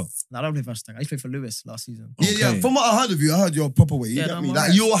 Hashtag as well. No, I don't play hashtag. I used to play for Lewis last season. yeah, Okay. from what I heard of you, I heard you're a proper way. You Yeah, get no, me? I'm Like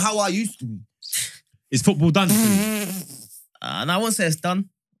alright. you're how I used to be. Is football done? And I won't say it's done.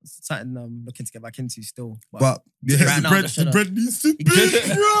 It's something I'm looking to get back into still. But yeah, Right now, the bread needs to be get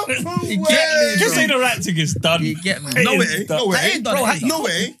dropped me, away. Just say the right thing is done. You get me? No, it ain't. No, it That ain't ain't. done, Bro, it ain't no,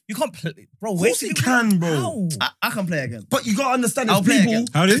 it ain't. You can't play, bro. Of Where course did it you- can, bro. How? I can play again. But you gotta understand, I'll there's play people. again.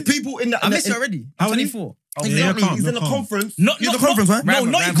 How There's old is people in that. I missed it already. I'm How old are you? 24. Exactly. Yeah, you're calm, He's in you're a calm. conference. Not- You're in not- the conference, right? no,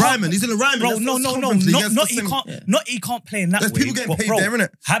 Ryman, not Ryman. you Ryman. He's in the Ryman. Bro, That's no, the no, conference league. not That's he the can't. Yeah. Not he can't play in that There's way. people getting but paid bro, there, innit?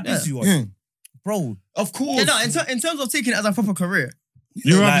 How busy you are, Yeah. bro? Of course. Yeah, no, in terms of taking it as a proper career,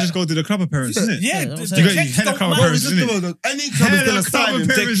 You rather just go to the club appearance, isn't it? Yeah, Yeah, the You got checks hella don't club matter. appearance, Just isn't it? about any club is gonna sign him.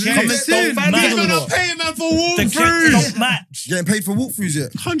 appearance, The innit? checks don't Man, matter. they're gonna pay man for The checks walkthroughs. don't match. Getting paid for walkthroughs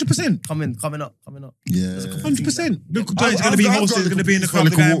yet? 100%. Coming up. Yeah. 100%. Look, it's going to be hosted. It's going to be in the club.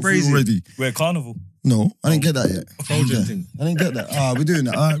 Like The guy walkthrough crazy. already. We're at Carnival. No, I didn't get that yet. Trojan thing. I didn't get that. We're doing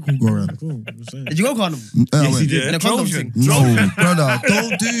that. All right, cool, go around. Cool. I'm saying. Did you go carnival? I Yes, went. he did. In a condom thing? No, brother,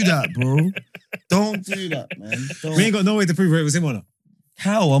 don't do that, bro. Don't do that, man. Don't. We ain't got no way to prove it was him or not.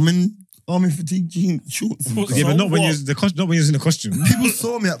 How? I'm in army fatigue jeans, shorts. and Yeah, but So not when what? you was not when you was in the costume. People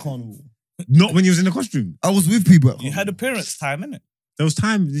saw me at carnival. Not when you was in the costume. I was with people at You carnival. had appearance time, innit? There was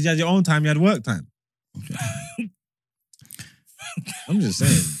time. You had your own time. You had work time. I'm just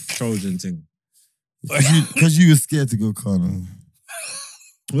saying, Trojan thing. Because you were scared to go carnival.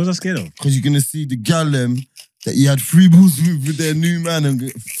 What was I scared of? Because you're going to see the gal them that you had free balls with their new man and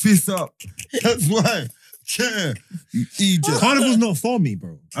get fist up. That's why. Yeah. You idiot. Carnival's not for me,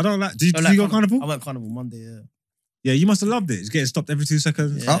 bro. I don't like. Did you go carnival? I went carnival Monday, yeah. Yeah, you must have loved it. It's getting stopped every 2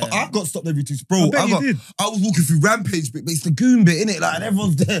 seconds. Yeah. I got stopped every 2 I bro. bet you did. I was walking through Rampage bit, but it's the goon bit, innit? Like, and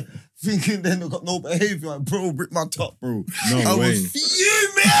everyone's there thinking they've got no behaviour. Like, bro, rip my top, bro. No I way. was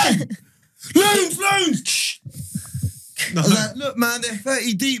fuming. Loons. No. I was like, look, man, they're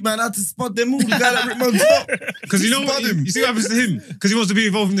 30 deep, man. I had to spud them all. The guy that ripped my top. Because you know what? Spud him. You see what happens to him? Because he wants to be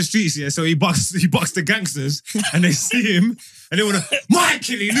involved in the streets, yeah. So he bucks the gangsters, and they see him, and they want to, my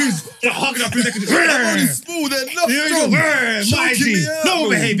killie, lose. They're hugging up his neck. They're only small, they're not You strong. know, my Choking G. me out, No bro.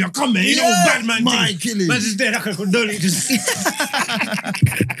 behaviour. Come man, you know bad man. My thing. killie. Man just there like a condole. Just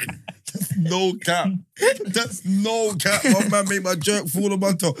No cap. That's no cap. My man made my jerk fall on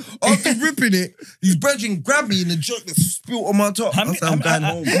my top. After ripping it, his brethren grabbed me and the jerk that spilled on my top. How I many, said, I'm going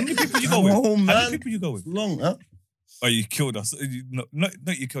home. how many people you go I'm with? home, How man. many people you go with? Long, huh? Oh, you killed us. Not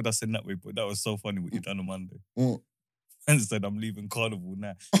you killed us in that way, but that was so funny what you done on Monday. Mm. And said, I'm leaving Carnival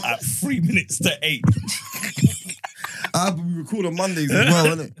now at 3 minutes to 8. We record on Mondays as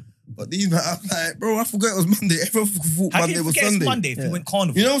well, innit? But these man, I'm like, bro, I forgot it was Monday. Everyone thought How Monday can you was forget Sunday. it's Monday if you went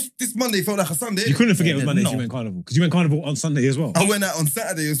Carnival? You know, this Monday felt like a Sunday. you innit? couldn't forget it was Monday if no. you went carnival. Because you went carnival on Sunday as well. I went out on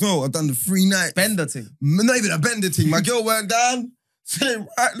Saturday as well. I done the 3 nights. Bender thing. Not even a bender thing. My girl went down. Saying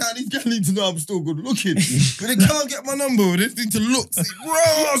right now, these girls need to know I'm still good looking. But they can't get my number. They need to look. Say,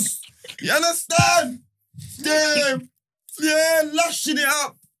 Ross, you understand? Yeah, lashing it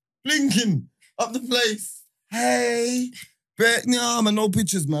up. Blinking up the place. Hey. But no, man, no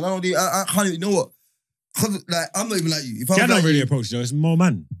pictures, man. I can't even, you know what? 'Cause, like, I'm not even like you. If I Yeah, was not like really you, approached you. It's more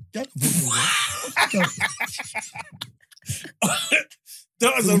man. yeah,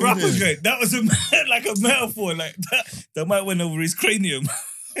 That was a rapper joke. That was like a metaphor. Like that might went over his cranium.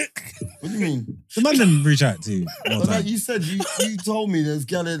 what do you mean? The man didn't reach out to you. More But like time. you said, you told me there's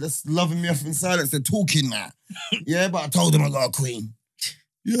gal that's loving me off in silence. They're talking now. Yeah, but I told them I got a queen.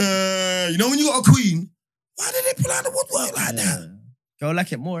 Yeah, you know when you got a queen, why did they pull out the woodwork like that? Girl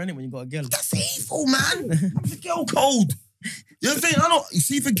like it more, innit, when you got a girl. That's evil, man. The girl cold. You know what I'm saying? I don't. You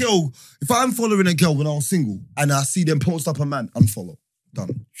see, if I'm following a girl when I was single and I see them post up a man, unfollow.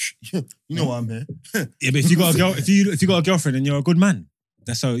 Done. You know why I'm here. Yeah, but if you got a girl, if you got a girlfriend and you're a good man,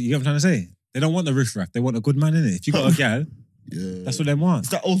 that's how you get what I'm trying to say. They don't want the riffraff. They want a good man in it. If you got a gal, Yeah, that's what they want.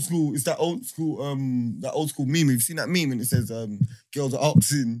 It's that old school. It's that old school meme. You've seen that meme and it says, "Girls are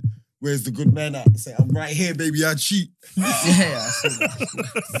asking, where's the good man at?" Say, "I'm right here, baby. I cheat." Yeah, I see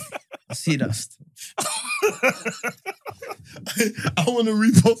that. I see that. I want to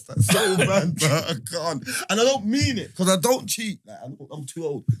repost that so bad, but I can't. And I don't mean it because I don't cheat. Like, I'm too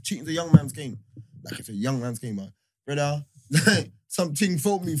old. Cheating's a young man's game. Like it's a young man's game, man. Brother, something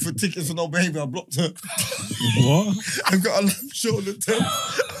phoned me for tickets for no behaviour. I blocked her. What? I've got a live show on the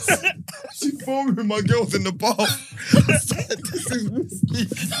 10th. She phoned me with my girls in the bar. I said, this is risky.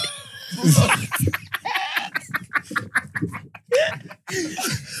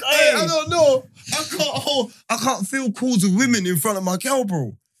 Hey, I don't know. I can't feel calls of women in front of my girl,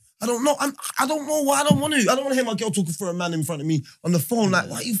 bro. I don't know. I don't know why I don't want to. I don't want to hear my girl talking for a man in front of me on the phone. Like,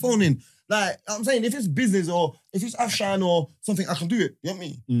 why are you phoning? Like, I'm saying, if it's business or if it's Ashan or something, I can do it. You know what I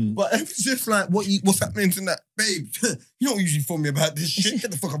mean? But if it's just like, what's happening to that? Babe, you don't usually phone me about this shit. Get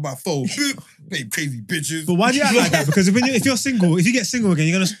the fuck out my phone. Babe, crazy bitches. But why do you act like that? Because if you're single, if you get single again,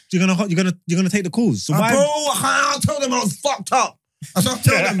 you're gonna take the calls. So why? Bro, I'll tell them I was fucked up. I shall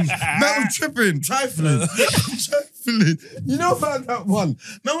tell them, man, I'm tripping, trifling. Trifling. You know about that one?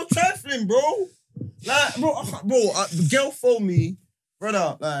 Man, I'm trifling, bro. Like, bro, the girl phoned me,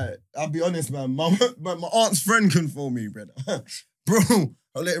 brother. Like, I'll be honest, man. My aunt's friend can phone me, brother. Bro,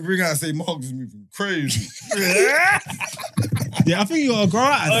 I'll let it ring out and say Margs is moving crazy. Yeah, I think you gotta grow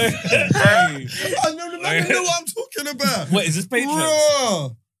out of that. I know what I'm talking talking about? What is this Patreon?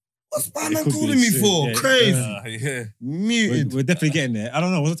 Bro, what's my man calling me for? Yeah, Crazy. Yeah. Muted. We're definitely getting there. I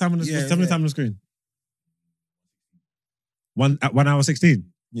don't know. What's the time on the, Yeah, what's the time yeah. on the screen? 1 hour 16.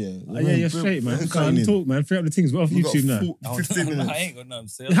 Yeah. You're straight, man. Can't talk, man. Free up the things. We're off YouTube now. 15 minutes. I ain't got nothing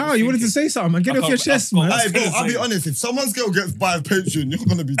to say. How? You wanted to say something, man? Get it off your chest, man. Hey, bro, I'll be honest. If someone's girl gets by a Patreon, you're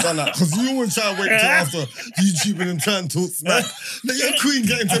gonna be done at because you always try and wait till after YouTube and try and talk smack. Let your queen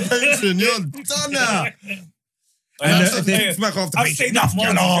get into Patreon. You're done at. Smack after I've Patreon. stayed up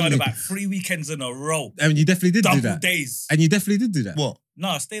Margs about 3 weekends in a row. And you definitely did do Double that. days. And you definitely did do that. What? No,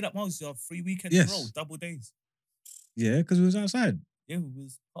 I stayed up Margs 3 weekends Yes. in a row. Double days. Yeah, because we was outside. Yeah, we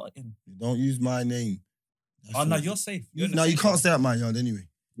was partying. Don't use my name. Oh, no, you're safe. You're in the No, you safe can't zone. stay at my yard anyway.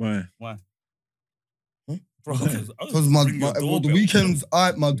 Why? Why? Huh? Bro, Because the weekends,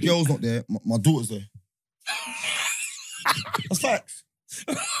 my girl's not there. My daughter's there. That's facts.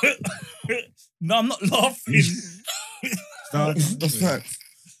 No, I'm not laughing. That's facts.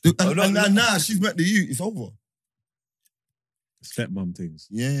 And now she's met the youth. It's over. Stepmom things.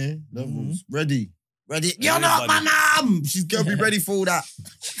 Yeah, levels. Ready. Ready. Yeah, You're not my mum. She's gonna be ready for all that.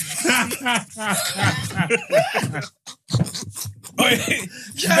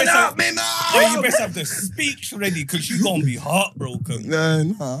 Get out, me mum. You best have the speech ready because you gonna be heartbroken.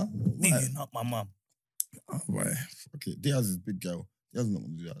 Nah. You're not my mum. Right. Okay, Diaz is a big girl. Diaz is not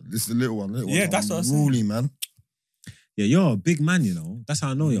gonna do that. This is the little one. Yeah, that's what I said. Ruly, man. Yeah, you're a big man, you know. That's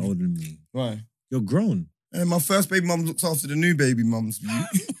how I know you're older than me. Right. You're grown. And my first baby mum looks after the new baby mums.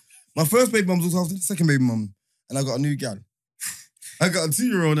 My first baby mum looks after the second baby mum. And I got a new gal. I got a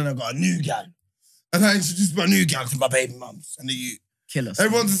 2-year-old and I got a new gal. And I introduced my new gal to my baby mums and the youth. Killers.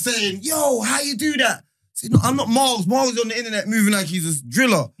 Everyone's saying, yo, how you do that? See, no, I'm not Margs. Margs is on the internet moving like he's a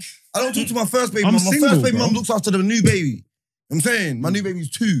driller. I don't talk to my first baby I'm mum. My single, first baby bro. mum looks after the new baby. I'm saying, my new baby's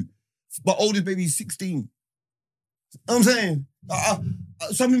 2. My oldest baby's 16. You know what I'm saying?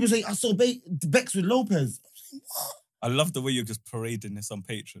 Some people say, I saw Bex with Lopez. I love the way you're just parading this on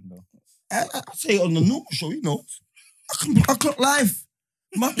Patreon, though. I say it on the normal show, you know. I clock life.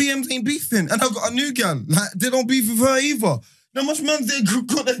 My BMs ain't beefing. And I got a new gal. Like, they don't beef with her either. Now, much man they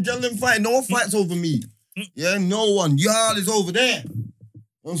got that gal and fight. No one fights over me. Yeah, no one. Y'all is over there. You know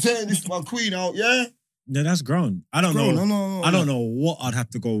what I'm saying? This is my queen out, yeah? Yeah, that's grown. I don't know. No. I don't know what I'd have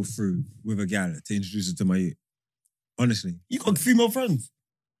to go through with a gal to introduce her to my youth. Honestly. You got female friends.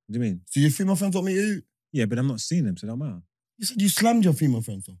 What do you mean? So your female friends want me to. Yeah, but I'm not seeing them, so it don't matter. You said you slammed your female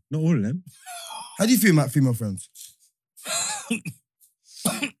friends, though. Not all of them. How do you feel about female friends?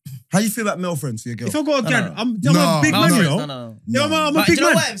 How do you feel about male friends for your girl? If I got a gal, I'm No, a big no, man, no, you know. No. Yeah, I'm a But big do you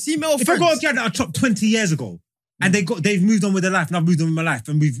know man. what? See, male If I friends. got a gal that I chopped 20 years ago, and they've moved on with their life, and I've moved on with my life,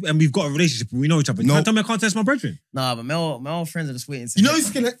 and we've got a relationship, and we know each other. You can't tell me I can't test my brethren. Nah, but male friends are just waiting. To You know he's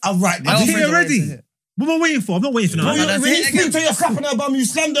gonna. All right, Male I'm friends here are waiting to already. hit. What am I waiting for? I'm not waiting for Bro, nothing. that's when it you again. speak to your slapping her bum, you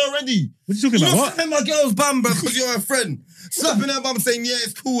slammed her already. What are you talking about? You're What? slapping my girl's bum, bro, because you're a friend. Slapping her bum saying, yeah,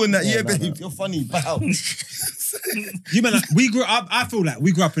 it's cool and that. Yeah, babe, you're funny. Bow. You man, like, we grew up. I feel like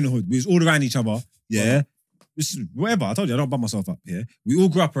we grew up in the hood. We was all around each other. Yeah. This is whatever. I told you, I don't bump myself up. Yeah. We all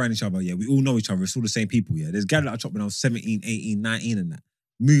grew up around each other. Yeah. We all know each other. It's all the same people. Yeah. There's guys that I chopped when I was 17, 18, 19 and that.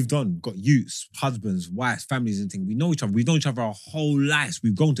 Moved on, got youths, husbands, wives, families and things. We know each other. We've known each other our whole lives.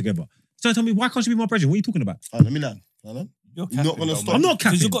 We've grown together. So tell me, why can't you be my brethren? What are you talking about? Let me land. You're not gonna stop. I'm not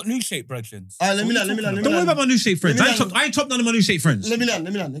capping. Because you've got new shape brethren. Let me land. Don't worry about my new shape friends. Let me I ain't chopped none of my new shape friends. Let me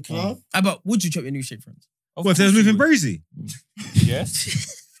land. Can I? But would you chop your new shape friends? What if they was moving brazy?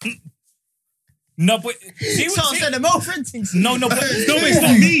 Yes. No, but see So I said the male friend things. No, but It's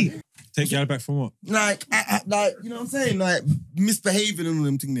not me. Take y'all back from what? Like, you know what I'm saying? Like, misbehaving and all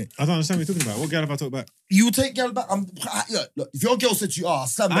them things there. I don't understand what you're talking about. What girl have I talked about? You will take girl back. Look, if your girl said to you,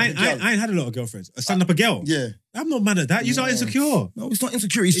 slam I up a girl. ain't had a lot of girlfriends. I stand up a girl. Yeah. I'm not mad at that. You're not insecure. No, it's not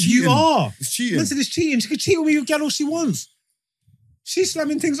insecure. It's cheating. You are. It's cheating. Listen, it's cheating. She can cheat with me with gal all she wants. She's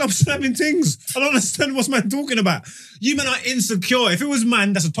slamming things, I'm slamming things. I don't understand what's man talking about. You men are insecure. If it was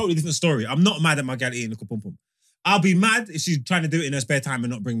man, that's a totally different story. I'm not mad at my gal eating little pum pum. I'll be mad if she's trying to do it in her spare time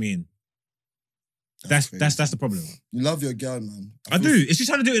and not bring me in. That's the problem. You love your girl, man. I do. If she's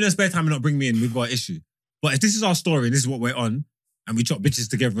trying to do it in her spare time and not bring me in, we've got an issue. But if this is our story and this is what we're on, and we chop bitches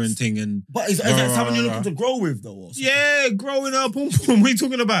together and thing and... But is that someone you're looking to grow with, though? Or yeah, growing up, pum pum. What are you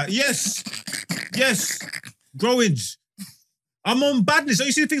talking about? Yes. Growage. I'm on badness. So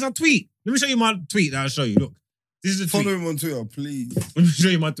you see the things I tweet? Let me show you my tweet that I'll show you. Look. This is a tweet. Follow him on Twitter, please. Let me show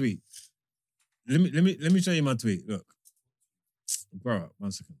you my tweet. Let me show you my tweet. Look. Bro,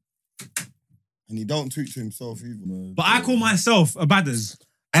 1 second. And he don't tweet to himself either, man. But I call myself a badders.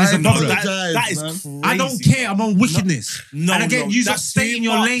 And it's a problem. That is crazy. I don't care. I'm on wickedness. No, and again, you just stay in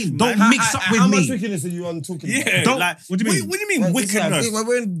your lane. Don't mix up with How me. much wickedness are you on talking about? Yeah, Don't- like, what do you mean? What do you mean wickedness?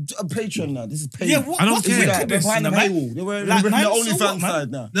 We're in a Patreon now. This is Patreon. Yeah, what, I don't what's care. wickedness? Behind the man? paywall. We're Like, in the man, so OnlyFans what, man?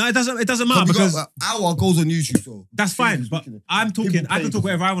 side now. No, it doesn't matter because our goes on YouTube, so that's fine. But I'm talking. People I pay can talk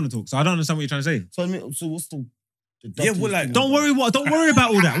whatever I want to talk. So I don't understand what you're trying to say. So I mean, so what's the Yeah, well, like, Don't worry about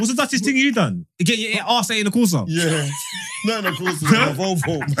all that. What's the Dutchest thing you done? You get your arse ate in the Corsa. Yeah. No, of course, it's a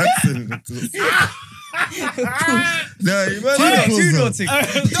Volvo. That's in the course. No, you better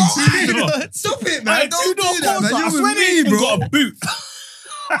Stop it, man. Don't do that, man. You're with me, bro. Got a boot.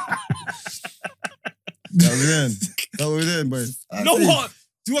 That we're in, boy. No, what?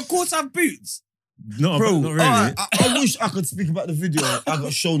 Do a course have boots? No, Bro, not really. I wish I could speak about the video I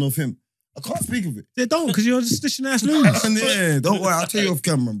got shown of him. I can't speak of it. They don't, because you're just snitching ass loons. Yeah, don't worry. I'll tell you off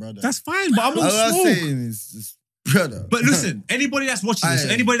camera, brother. That's fine, but I'm All on I'm smoke. saying is just, brother. But listen, anybody that's watching this,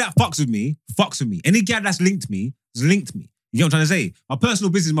 Aye. anybody that fucks with me. Any guy that's linked me has linked me. You get what I'm trying to say? My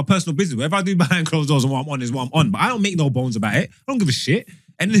personal business is my personal business. Whatever I do behind closed doors and what I'm on is what I'm on. But I don't make no bones about it. I don't give a shit.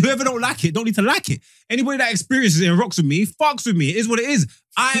 And whoever don't like it, don't need to like it. Anybody that experiences it and rocks with me, fucks with me. It is what it is.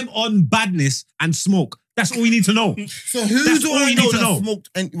 I'm on badness and smoke. That's all you need to know. So who That's do all I you know need to that know. smoked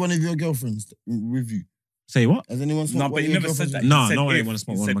one of your girlfriends with you? Say what? Has anyone smoked No, one but of you your never said girlfriends? that. with No, said no one if. ain't want to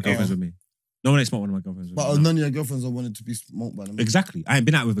smoke You one of my said girlfriends if. with me. No one ain't smoked one of my girlfriends with you? me. But none of your girlfriends are wanted to be smoked by them. Exactly. I ain't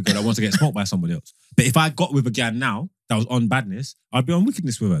been out with a girl that wants to get smoked by somebody else. But if I got with a girl now that was on badness, I'd be on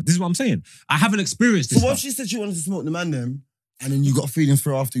wickedness with her. This is what I'm saying. I haven't experienced So this what if stuff. she said she wanted to smoke the man them, and then you got feelings for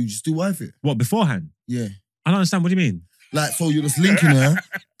her after, you just do wife it? What, beforehand? Yeah. I don't understand. What do you mean? Like, so you're just linking her,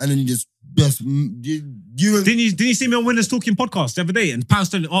 and then you just you and... Didn't you see me on Winners Talking podcast the other day? And Pound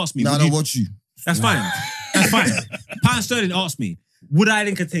Sterling asked me. Nah, I would don't you- watch you. That's fine. That's fine. Pound Sterling asked me, would I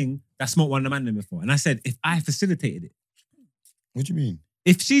link a thing that smoked one of the man them before? And I said, if I facilitated it. What do you mean?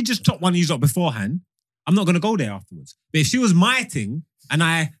 If she just chopped one of you up beforehand, I'm not going to go there afterwards. But if she was my thing and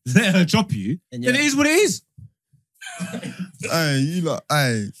I let her chop you, And then it is what it is. Hey, you lot,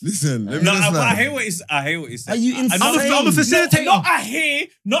 hey, listen. Let me No, listen. but I hear what he's. I hear what he's saying. Are you insane? I'm a facilitator.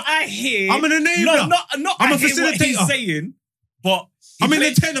 Not I hear. I'm an enabler. Not I'm I a hear what he's facilitator. saying, but I'm in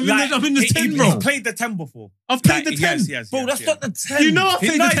the 10. I'm in the 10, bro. He's played the 10 before. I've played the 10. Yes, Bro, that's not the 10. You know I've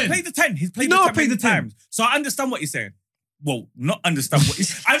played the 10. He's played the 10. He's played You know the I 10 played many the 10. times. So I understand what he's saying. Well, not understand what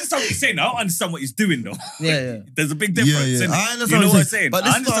he's... I understand what he's saying. I don't understand what he's doing, though. Yeah. There's a big difference. Yeah, yeah. innit? I understand You know what what you're I'm saying? But I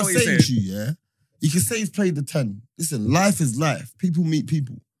this is what understand I'm what you're saying saying. to you, yeah? You can say he's played the 10. Listen, life is life. People meet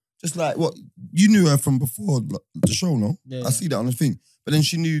people. Just like what you knew her from before like, the show, no? Yeah. I see that on the thing. But then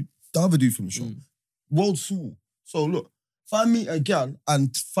she knew the other dude from the show. World small. So look, if I meet a girl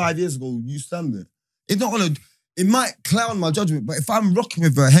and 5 years ago you stand there, it's not gonna. It might cloud my judgment. But if I'm rocking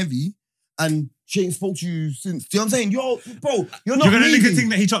with her heavy and she ain't spoke to you since, do you know what I'm saying? Bro, you're not. You're going to link a leaving. thing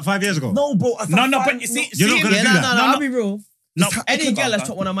that he chopped 5 years ago? No, bro. But you see... You're not gonna do that. I'll be real. No, Any girl that's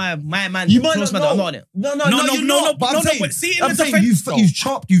took one of my man, You might close not man, I'm know. not on it. No, you're not. But I'm saying, but see, in I'm the saying defense, though. you've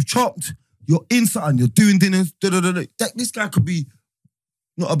chopped, you're inside, you're doing dinners, This guy could be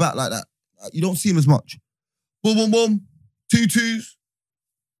not about like that. You don't see him as much. Boom, boom, boom, 2-2s.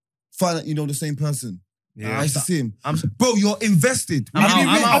 Find out you know the same person. Yeah. I used to see him. I'm- Bro, you're invested.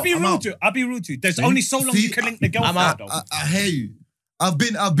 I'll be I'm rude out. to you. I'll be rude to you. There's See? only so long See? you can link the girl I'm for, out. though. I hear you. I've been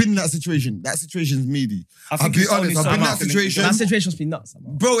in that situation. That situation's meady. I I'll think be it's only honest, I've so been in long that you can link the situation. girl. That situation's been nuts.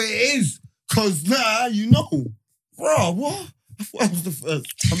 Man. Bro, it is. Cause now you know. Bro, what? I thought I was the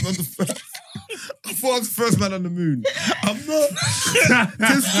first. I'm not the first. I thought I was the first man on the moon. I'm not.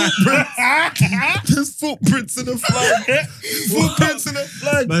 There's footprints in the flag. Footprints in the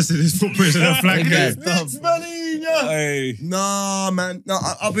flag. Man said his footprints in a flag. Yeah. Next money, yeah. Hey. Nah, man. No,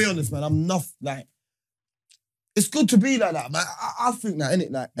 I'll be honest, man. I'm not like. It's good to be like that, man. I think that,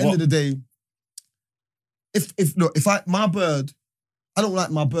 innit? Like, end of the day, my bird, I don't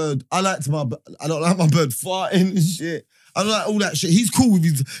like my bird. I don't like my bird farting and shit. I don't like all that shit. He's cool with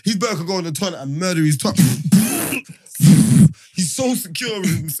his bird could go in the toilet and murder his top. He's so secure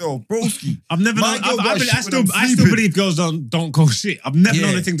with himself, broski. I've never My known, girl got shit I still when I'm still sleeping. believe girls don't go shit. I've never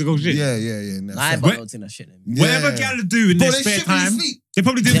known a thing to go shit. Yeah. Nah, I ain't Nah, about no thing that shit. Then. Whatever girls do in Bro, their they spare shit when you time, sleep. they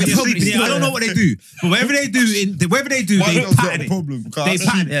probably do it when They you're probably sleeping. do I don't it. know what they do, but whatever they do, My they girl's got pattern a it. problem. They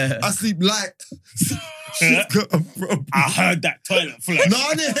pattern it. Yeah. I sleep light. She's got a problem. I heard that toilet flush. No,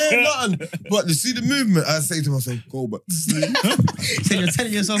 I didn't hear nothing. But to see the movement, I say to myself, go back to sleep. So you're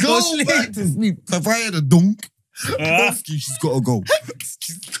telling yourself, go Go sleep. back to sleep. So if I hear the dunk, broski, she's got to go.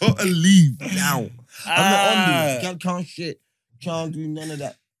 She's got to leave now. I'm not on this. Girl can't shit. Can't do none of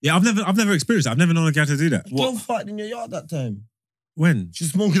that. Yeah, I've never experienced that. I've never known a girl to do that. Girl fighting in your yard that time. When?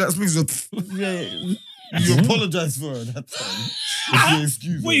 She's smoking that spliff. Yeah. You apologise for her that time. If you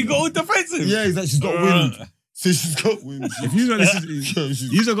excuse What, her. you got all defensive? Yeah, he's like, she's got wind. So she's got wind. If you don't listen,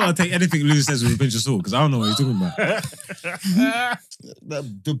 you don't gotta take anything Loons says with a pinch of salt because I don't know what he's talking about.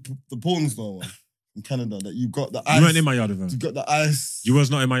 The porn star one in Canada that you got the ice. You weren't in my yard with her. You got the ice. You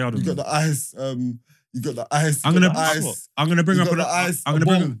was not in my yard with You her. got the ice. You got the ice. I'm gonna bring You up got on the ice. I'm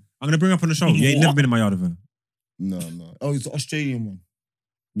gonna bring up on the show. You ain't never been in my yard with her. No. Oh, it's the Australian one.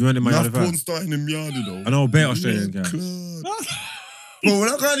 You weren't in my yard Enough with her. porn star in them yard though. I know a bare Australian guy. Bro, when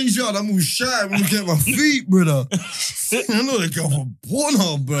I go in his yard, I'm all shy when I get my feet, brother. I know they go for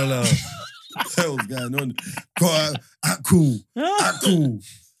Pornhub, brother. What the hell's going on? God, act cool.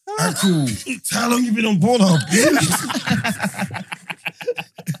 So how long you been on Pornhub?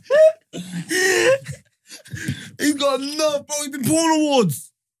 He's got enough, bro. He's been Porn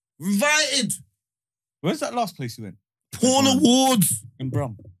Awards. Invited. Where's that last place you went? Porn Awards. In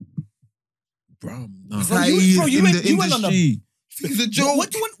Brum. Bro, no. Bro, you went on the... It's a joke.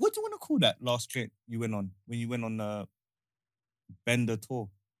 What do you want to call that last trip you went on when you went on the Bender tour?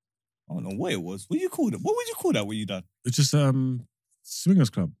 I don't know what it was. What would you call it? What would you call that when you done? It's just swingers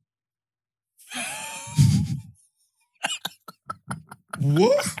club.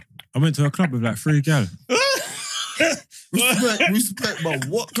 What? I went to a club with like 3 gal. Respect, but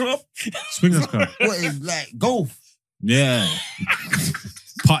what club? Swingers club. What is like golf? Yeah.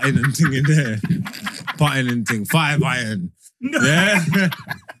 Putting and thing in there. Putting and thing. 5 iron. Yeah.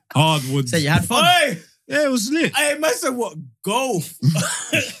 Hardwood. So you had fun? Hey! Yeah, it was lit. Hey, man said what? Golf.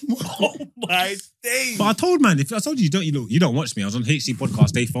 Oh my days. But I told man, if I told you you don't watch me, I was on HC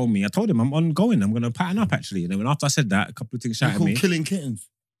podcast, they phoned me. I told him I'm ongoing. I'm gonna pattern up actually. And then after I said that, a couple of things shouted at me. Killing kittens.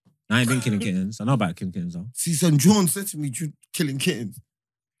 I ain't been killing kittens. I know about killing kittens though. See, son, John said to me, killing kittens.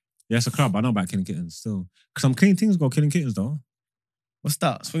 Yeah, it's a club. I know about killing kittens still. Because some clean things go killing kittens though. What's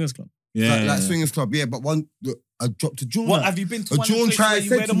that? Swingers club? Yeah. Like Swingers Club, yeah, but one, I dropped a John. What, have you been to A one of the John places tried where you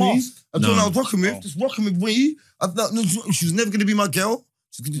said wear to the me, mask? a John No. I was rocking with, Oh. just rocking with me. She was never going to be my girl.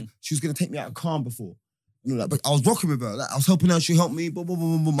 She was going to take me out of calm before. You know, like, but I was rocking with her. Like, I was helping her, she helped me. Boom, boom,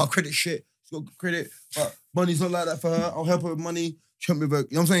 boom, boom. My credit shit. She got good credit. But money's not like that for her. I'll help her with money. She helped me with her.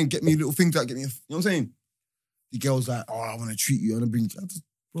 You know what I'm saying? Get me little things out, get me, you know what I'm saying? The girl's like, oh, I want to treat you. I want to bring you. I just,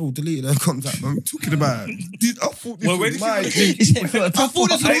 bro, deleted her contact, man. What are you talking about? Dude, I thought this Well, where was did my she thing. wanna I thought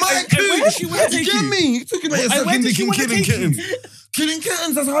this was my Hey, where did she wanna You take get you? me? You talking about Hey, yourself where in did she the wanna killing take you? kittens. Killing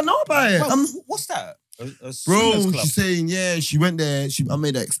kittens, that's how I know about it. Well, what's that? A Bro, swingers club? she's saying, yeah, she went there. I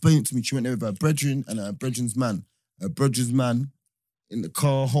made her explain it to me. She went there with her brethren and her brethren's man. Her brethren's man in the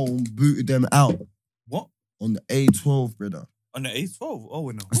car home booted them out What? on the A12, brother. On the A12? Oh,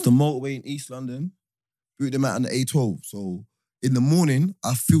 no. It's the motorway in East London. Booted them out on the A12. So in the morning,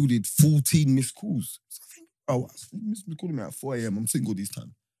 I fielded 14 missed calls. So I think, oh, missed me calling me at 4 a.m. I'm single this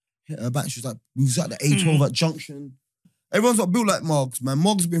time. Hit her back. She was like, we was at the A12 at Junction. Everyone's not built like Margs, man.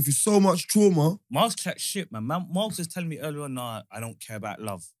 Margs been through so much trauma. Margs chat shit, man. Margs was telling me earlier on, nah, I don't care about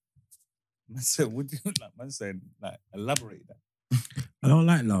love. Man said, what do you like? Man said, like, elaborate that. I don't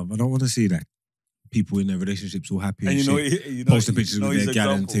like love. I don't want to see that. People in their relationships all happy and, And you know, shit. Posting pictures with their gal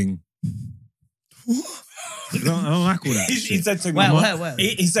and thing. I don't like all that He shit. said to me, Where?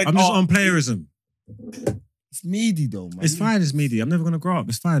 He said, I'm just on playerism. It's meaty though, man. It's fine, it's media. I'm never gonna grow up.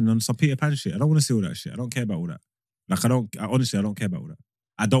 It's fine. On some Peter Pan shit. I don't want to see all that shit. I don't care about all that. Like honestly, I don't care about all that.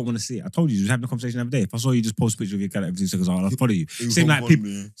 I don't want to see it. I told you, just having a conversation the other day. If I saw you just post a picture of your cat every 2 seconds, I'll follow you. Same like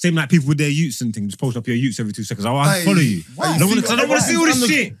people with their utes and things. Just post up your utes every 2 seconds. I'll follow you. I don't want to see all this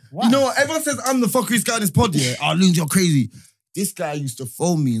shit. You know what? Everyone says I'm the fuckery guy in this pod, yeah? Oh, Loons, you're crazy. This guy used to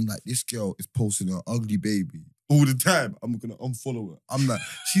phone me and like, this girl is posting her ugly baby all the time. I'm going to unfollow her. I'm like,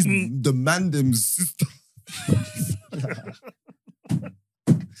 she's the mandem's sister.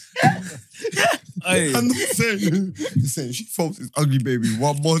 I'm not saying, she phones this ugly baby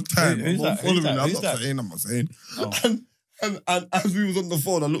one more time. Who's I'm that? following her. Who's that? I'm not saying. Oh. And as we was on the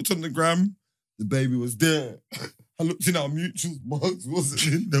phone, I looked on the gram, the baby was there. I looked in our mutuals, Margs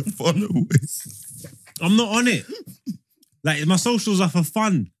wasn't in the followers. I'm not on it. Like my socials are for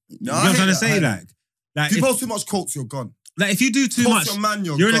fun. You know what I'm trying to say? Like If you post too much quotes, you're gone. Like if you do too Post much, your man,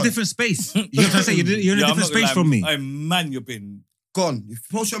 you're in a gone. different space. You know what I'm trying to say? You're in a different space from me. Hey, man, you've been... Gone. If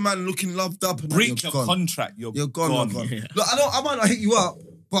you post your man looking loved up, and Breach you're your gone. contract, you're Gone. gone. You're gone. Look, I might not hit you up,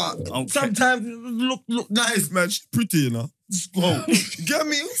 but Okay. sometimes look nice, man. She's pretty, you know. Just go. Get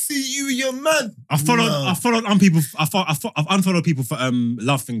me? See you, your man. I've followed unfollowed people for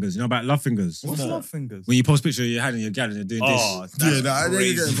love fingers. You know about love fingers? What's love fingers? When you post pictures of your hand and your gal and you're doing Oh, this. that's I didn't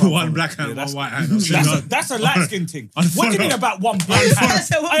crazy. get it. One black hand, one white hand. That's a light skin thing. What do you mean about one black hand?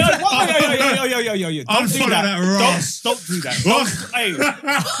 Yo. Don't do Unfollow that. that, Ross. Don't do that.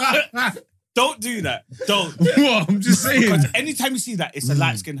 Hey. Don't do that. Don't. What? I'm just saying. Because anytime you see that, it's a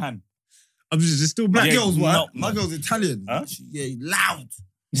light skinned hand. I'm just it's still My black. girl's what? no. My girl's Italian. Huh? Yeah, loud.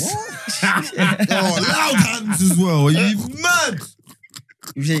 Oh, loud hands as well. Are you mad?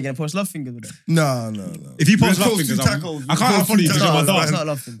 You say you're gonna post love fingers with it? No. If you post We'll love post fingers, two I tacos. can't unfollow you because you're my It's dog. not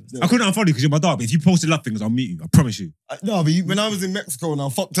love fingers. I couldn't unfollow you because you're my dog. But if you posted love fingers, I'll meet you. I promise you. No, but when I was in Mexico and I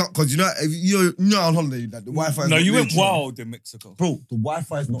fucked up because you know on holiday that the Wi-Fi. No, you went lit, wild in Mexico. bro. The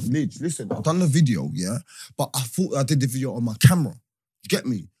Wi-Fi is not lit. Listen, I've done the video, yeah, but I thought I did the video on my camera. You get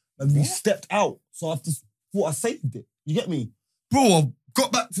me? And we stepped out, so I just thought I saved it. You get me, bro? I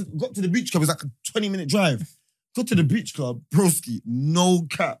got to the beach club. It's like a 20-minute drive. Got to the beach club, broski. No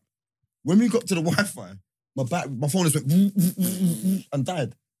cap. When we got to the Wi-Fi, my phone just went and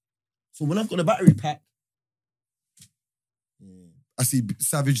died. So when I've got the battery pack, I see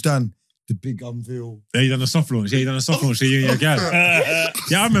Savage Dan, the big unveil. Yeah, you done a soft launch. Yeah, you done a soft launch. Yeah, you and your gal.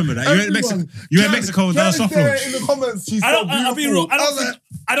 Yeah, I remember that. You went to Mexico. You went to Mexico and done a soft launch. In the comments, she's I'll be real. I don't think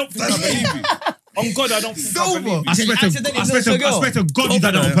I That's believe you. On God, I don't think I believe you. I swear to God, you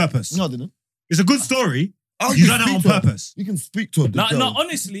done it on purpose. No, I didn't. It's a good story. Oh, You done it on purpose. You can speak to her. No,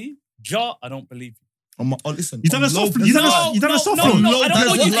 honestly, Ja, I don't believe you. Listen. You done a soft. You done a soft no, launch. no, I don't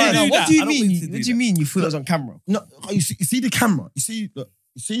want you to Lopez. do What that. do you I don't want you mean? to do What do you that. mean you thought it was on camera? No, you see the camera. You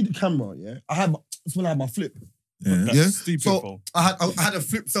see the camera. Yeah, that's when I had my flip. Yeah. That's Yeah. stupid, So bro. I had a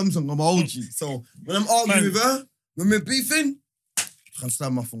flip Samsung on my OG. So when I'm arguing with her, when we're beefing, I can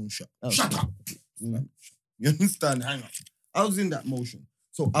slam my phone shut. Shut up. You understand? Hang on. I was in that motion.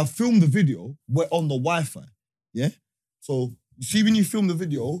 So I filmed the video. We're on the Wi-Fi. Yeah. So you see when you film the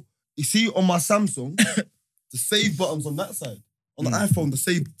video, you see on my Samsung, the save buttons on that side. On the iPhone, the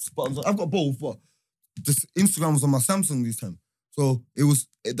save buttons. I've got both, but the Instagram was on my Samsung this time. So it was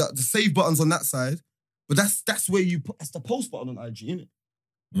the save buttons on that side. But that's where you put. That's the post button on IG, isn't it?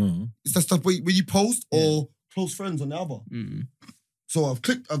 Mm-hmm. It's that stuff where you post or close friends on the other. Mm. So I've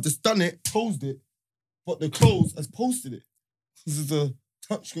just done it, closed it, but the close has posted it. This is a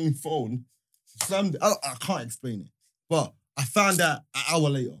touchscreen phone. Slammed it. I can't explain it. But I found out an hour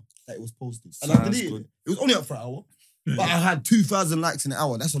later that it was posted. And I deleted it. It was only up for an hour. But I had 2,000 likes in an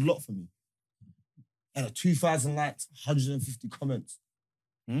hour. That's a lot for me. And 2,000 likes, 150 comments.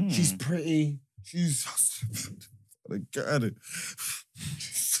 She's pretty. She's get at it.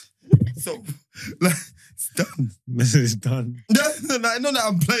 So, like, it's done. It's done. Not that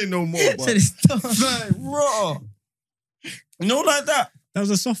I'm playing no more. But Said it's done. like, raw. You know, like that. That was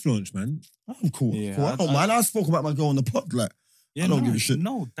a soft launch, man. I'm cool. Yeah, Cool. I don't mind. I spoke about my girl on the pod. Like, Yeah, I don't give a shit.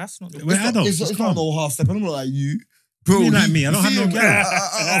 No, that's not the We're way. adults. It's It's not calm. no half step. I'm not like you. Bro, You like me. I don't have no him, girl.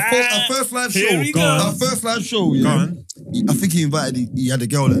 Our first live Here show. we go. Our first live show, yeah. Go on. I think he invited, he had a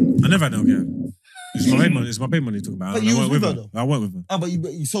girl then. I never had no girl. It's my baby money. It's my baby money you're talking about. But I you was went with with her, her. though? I went with her. Ah, but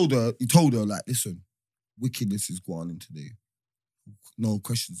you told her, like, listen, wickedness is going on today. No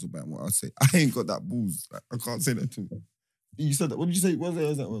questions about what I say. I ain't got that balls. Like, I can't say that to her. You said that. What did you say? What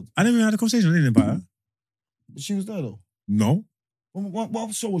was that word? I never even had a conversation with anything about her. She was there though. No.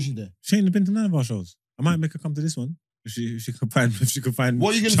 What show was she there? She ain't been to none of our shows. I might make her come to this one. If she could find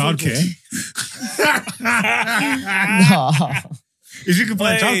What are you gonna say to childcare. Nah. If she could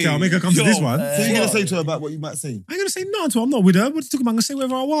find childcare, I'll make her come to this one. So you're gonna say to her about what you might say? I ain't gonna say no to her. I'm not with her. What are you talking about? I'm gonna say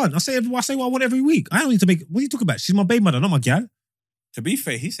whatever I want. I say what I want every week. I don't need to make. What are you talking about? She's my baby mother, not my gal. To be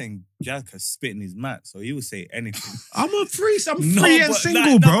fair, he's saying Jalka's spitting his mat, so he will say anything. I'm free and but single,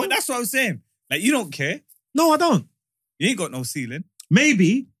 like, bro. No, but that's what I'm saying. Like, you don't care. No, I don't. You ain't got no ceiling.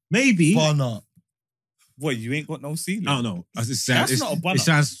 Maybe. Why not? What, you ain't got no ceiling? I don't know. That's not a bun It up.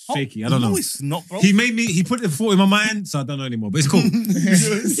 sounds shaky. I don't know. No, it's not, bro. He put the thought in my mind, so I don't know anymore. But it's cool.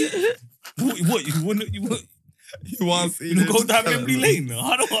 What, you wouldn't You want to see you go down memory lane?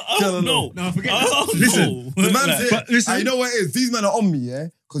 I don't know. No, forget I that. don't Listen, know. The man Like, said, but listen- you know what it is? These men are on me, yeah?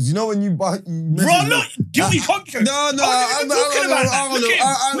 Because you know when you buy... bro, look, guilty conscience. No, I wasn't even talking about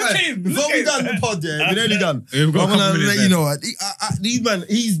that. Look at him. Before we done the pod, yeah, we're nearly done. Yeah, we've got a I'm couple gonna minutes let you left. know. These man,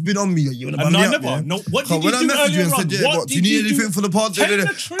 he's been on me. You wanna No, bum me I up, never. yeah? No, what did you When I do messaged you earlier and on? said, yeah, what, do you need anything for the pod? Tell the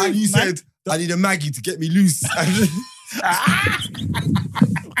truth, And you man. said, I need a Maggie to get me loose.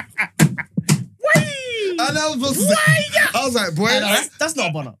 And I was supposed to say, I was like, boy, That's not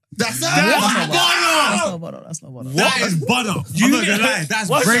a bun up. that's That's not not a bun up. That's not a bun up. That is butter. I'm not gonna lie. That's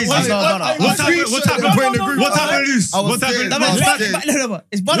crazy. That's not a bun up. What type of loose? I was What type scared. of I was loose? scared. No.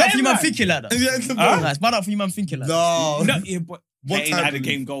 It's bun up for you man man. thinking like that. Yeah, Nah, it's bun up for you man thinking like that. no. No, yeah, but What that ain't type how the of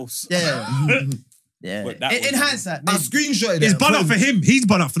game goes. Yeah. But that In was- hindsight, I maybe. screenshotted It's it. butter for him. He's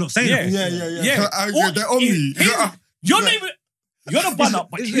butter for not saying Yeah. it. Yeah. They're on me. You're not even. You're the bun up,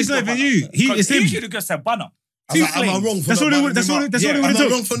 but It's he's not the even bun you. up. It's him. He should have just said bun up. Two Am I flames. wrong for That's not all they bunning would. That's him all. up? That's all they would Am have I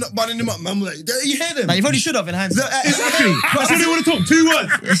took. wrong for not bunning him up? Man, I'm like, you hear them? Like, you probably should have in hindsight. Exactly. That's all they would have took. 2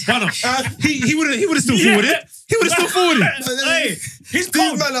 words. Banner. He would have still forwarded. He would have still forwarded. Hey, he's These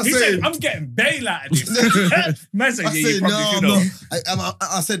cold. men are He saying- said, I'm getting bail out of this. Man said, I yeah, you said, probably no, should I'm have. not.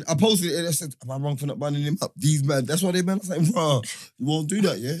 I said, I posted it and I said, am I wrong for not bunning him up? These men, that's what they meant. I said, bro, you won't do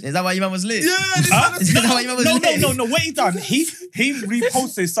that, yeah? Is that why your man was lit? Yeah, this man Is that why your man was lit? No. What he done? He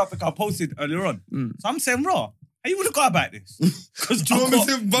reposted something I posted earlier on. So I'm saying, raw. How you would have got about this? Because Do you want me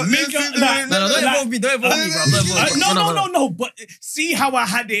to No, don't involve me, don't involve me, bro. Don't involve me. No. But see how I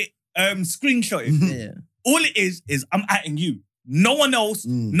had it screenshotted. Yeah. All it is I'm atting you. No one else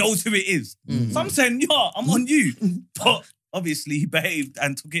knows who it is. So I'm saying, yeah, I'm on you. But obviously he behaved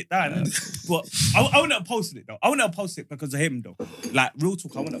and took it down. But I wouldn't have posted it though. I wouldn't have posted it because of him though. Like real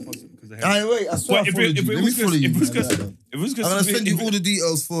talk, I wouldn't have posted it because of him. Hey, wait, I swear But I followed you. Let me follow you. If it was man. just I'm going to send you all the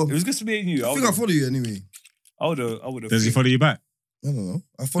details for... It was just me and you. I think I follow you anyway. I would have. Does he follow you back? I don't know.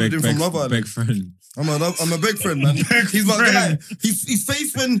 I followed him from Love Island. Beg friend. I'm a big friend, man. He's my guy. His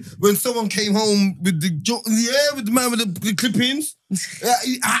face when someone came home with with the man with the clippings.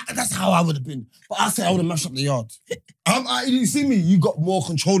 That's how I would have been. But I said I would have mashed up the yard. You see me? You got more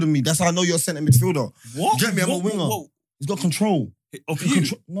control than me. That's how I know you're a centre midfielder. What? You get me? I'm a winger. He's got control. Of you?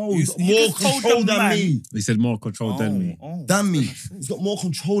 No, he's got more control than me. He said more control than me. Than me. He's got more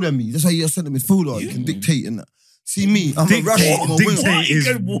control than me. That's why you're a centre midfielder. You can dictate in that. See me, I'm a rusher, I'm a winger.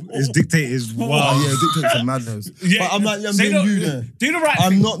 His dictate is Oh wild. yeah, dictate's a madness. Yeah. But I'm like, I'm Say doing the- you there. Do the right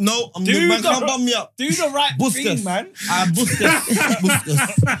I'm thing. not, no, I'm the man, can't bum me up. Do the right Busquets. thing, man.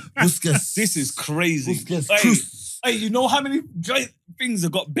 Busquets. This is crazy. Busquets. Hey, Cruz. hey, you know how many things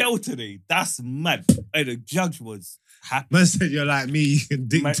have got bail today? That's mad. Hey, the judge was happy. Man said you're like me, you can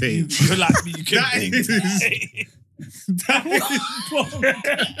Man, dictate. you're like me, you can That dictate.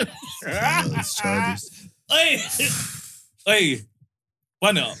 That's childish. Hey,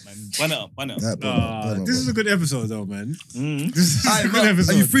 bun it up, man. Bun it up. This is a good episode though, man. Mm. This is a Alright, good man,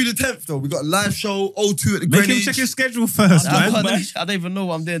 episode. are you free the 10th though? We got a live show, O2 at the Make him Greenwich. check his schedule first, man. I don't even know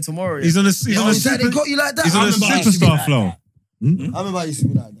what I'm doing tomorrow. He's on a he's on a They super, got you like that? he's on I a remember I used to be superstar like flow. that. I remember I used to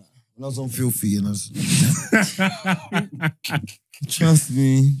be like that. When I was on Filthy and I was... Trust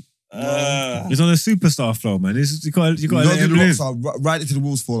me. He's on a superstar flow, man. You got to let him do the live. rocks, ride it till the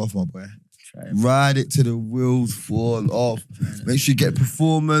wheels fall off, my boy. Ride it till the wheels fall off. Make sure you get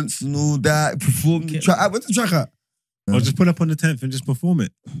performance and all that. Perform the track. Where's the track at? Or just pull up on the 10th and just perform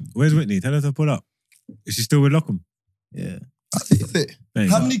it. Where's Whitney? Tell her to pull up. Is she still with Lockham? Yeah. Is it? There you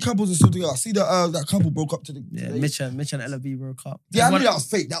How go. many couples are still together? I see that couple broke up to the... Yeah, Mitch and LB broke up. Yeah, I knew that was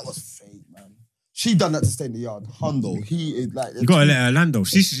fake. That was fake, man. She done that to stay in the yard. Hundo. He is like... You got to let her land though.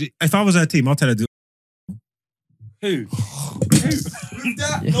 If I was her team, I'll tell her to... Who? With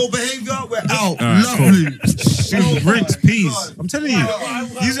that, no behaviour, we're out. Alright, Lovely. She bricks peas. I'm telling you.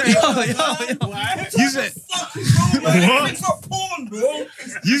 You said... What? It's not porn, bro.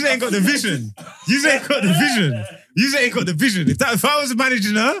 You ain't got the vision. You ain't got the vision. You ain't got the vision. If I was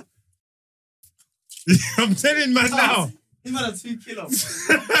managing her... I'm telling man now. He might have 2 kilos.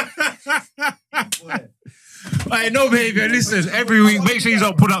 Right, no behaviour. Listen, every week, make sure you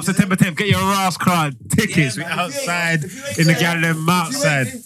don't put up September 10th. Get your ass card tickets. Yeah, We're man. outside in the gallery outside.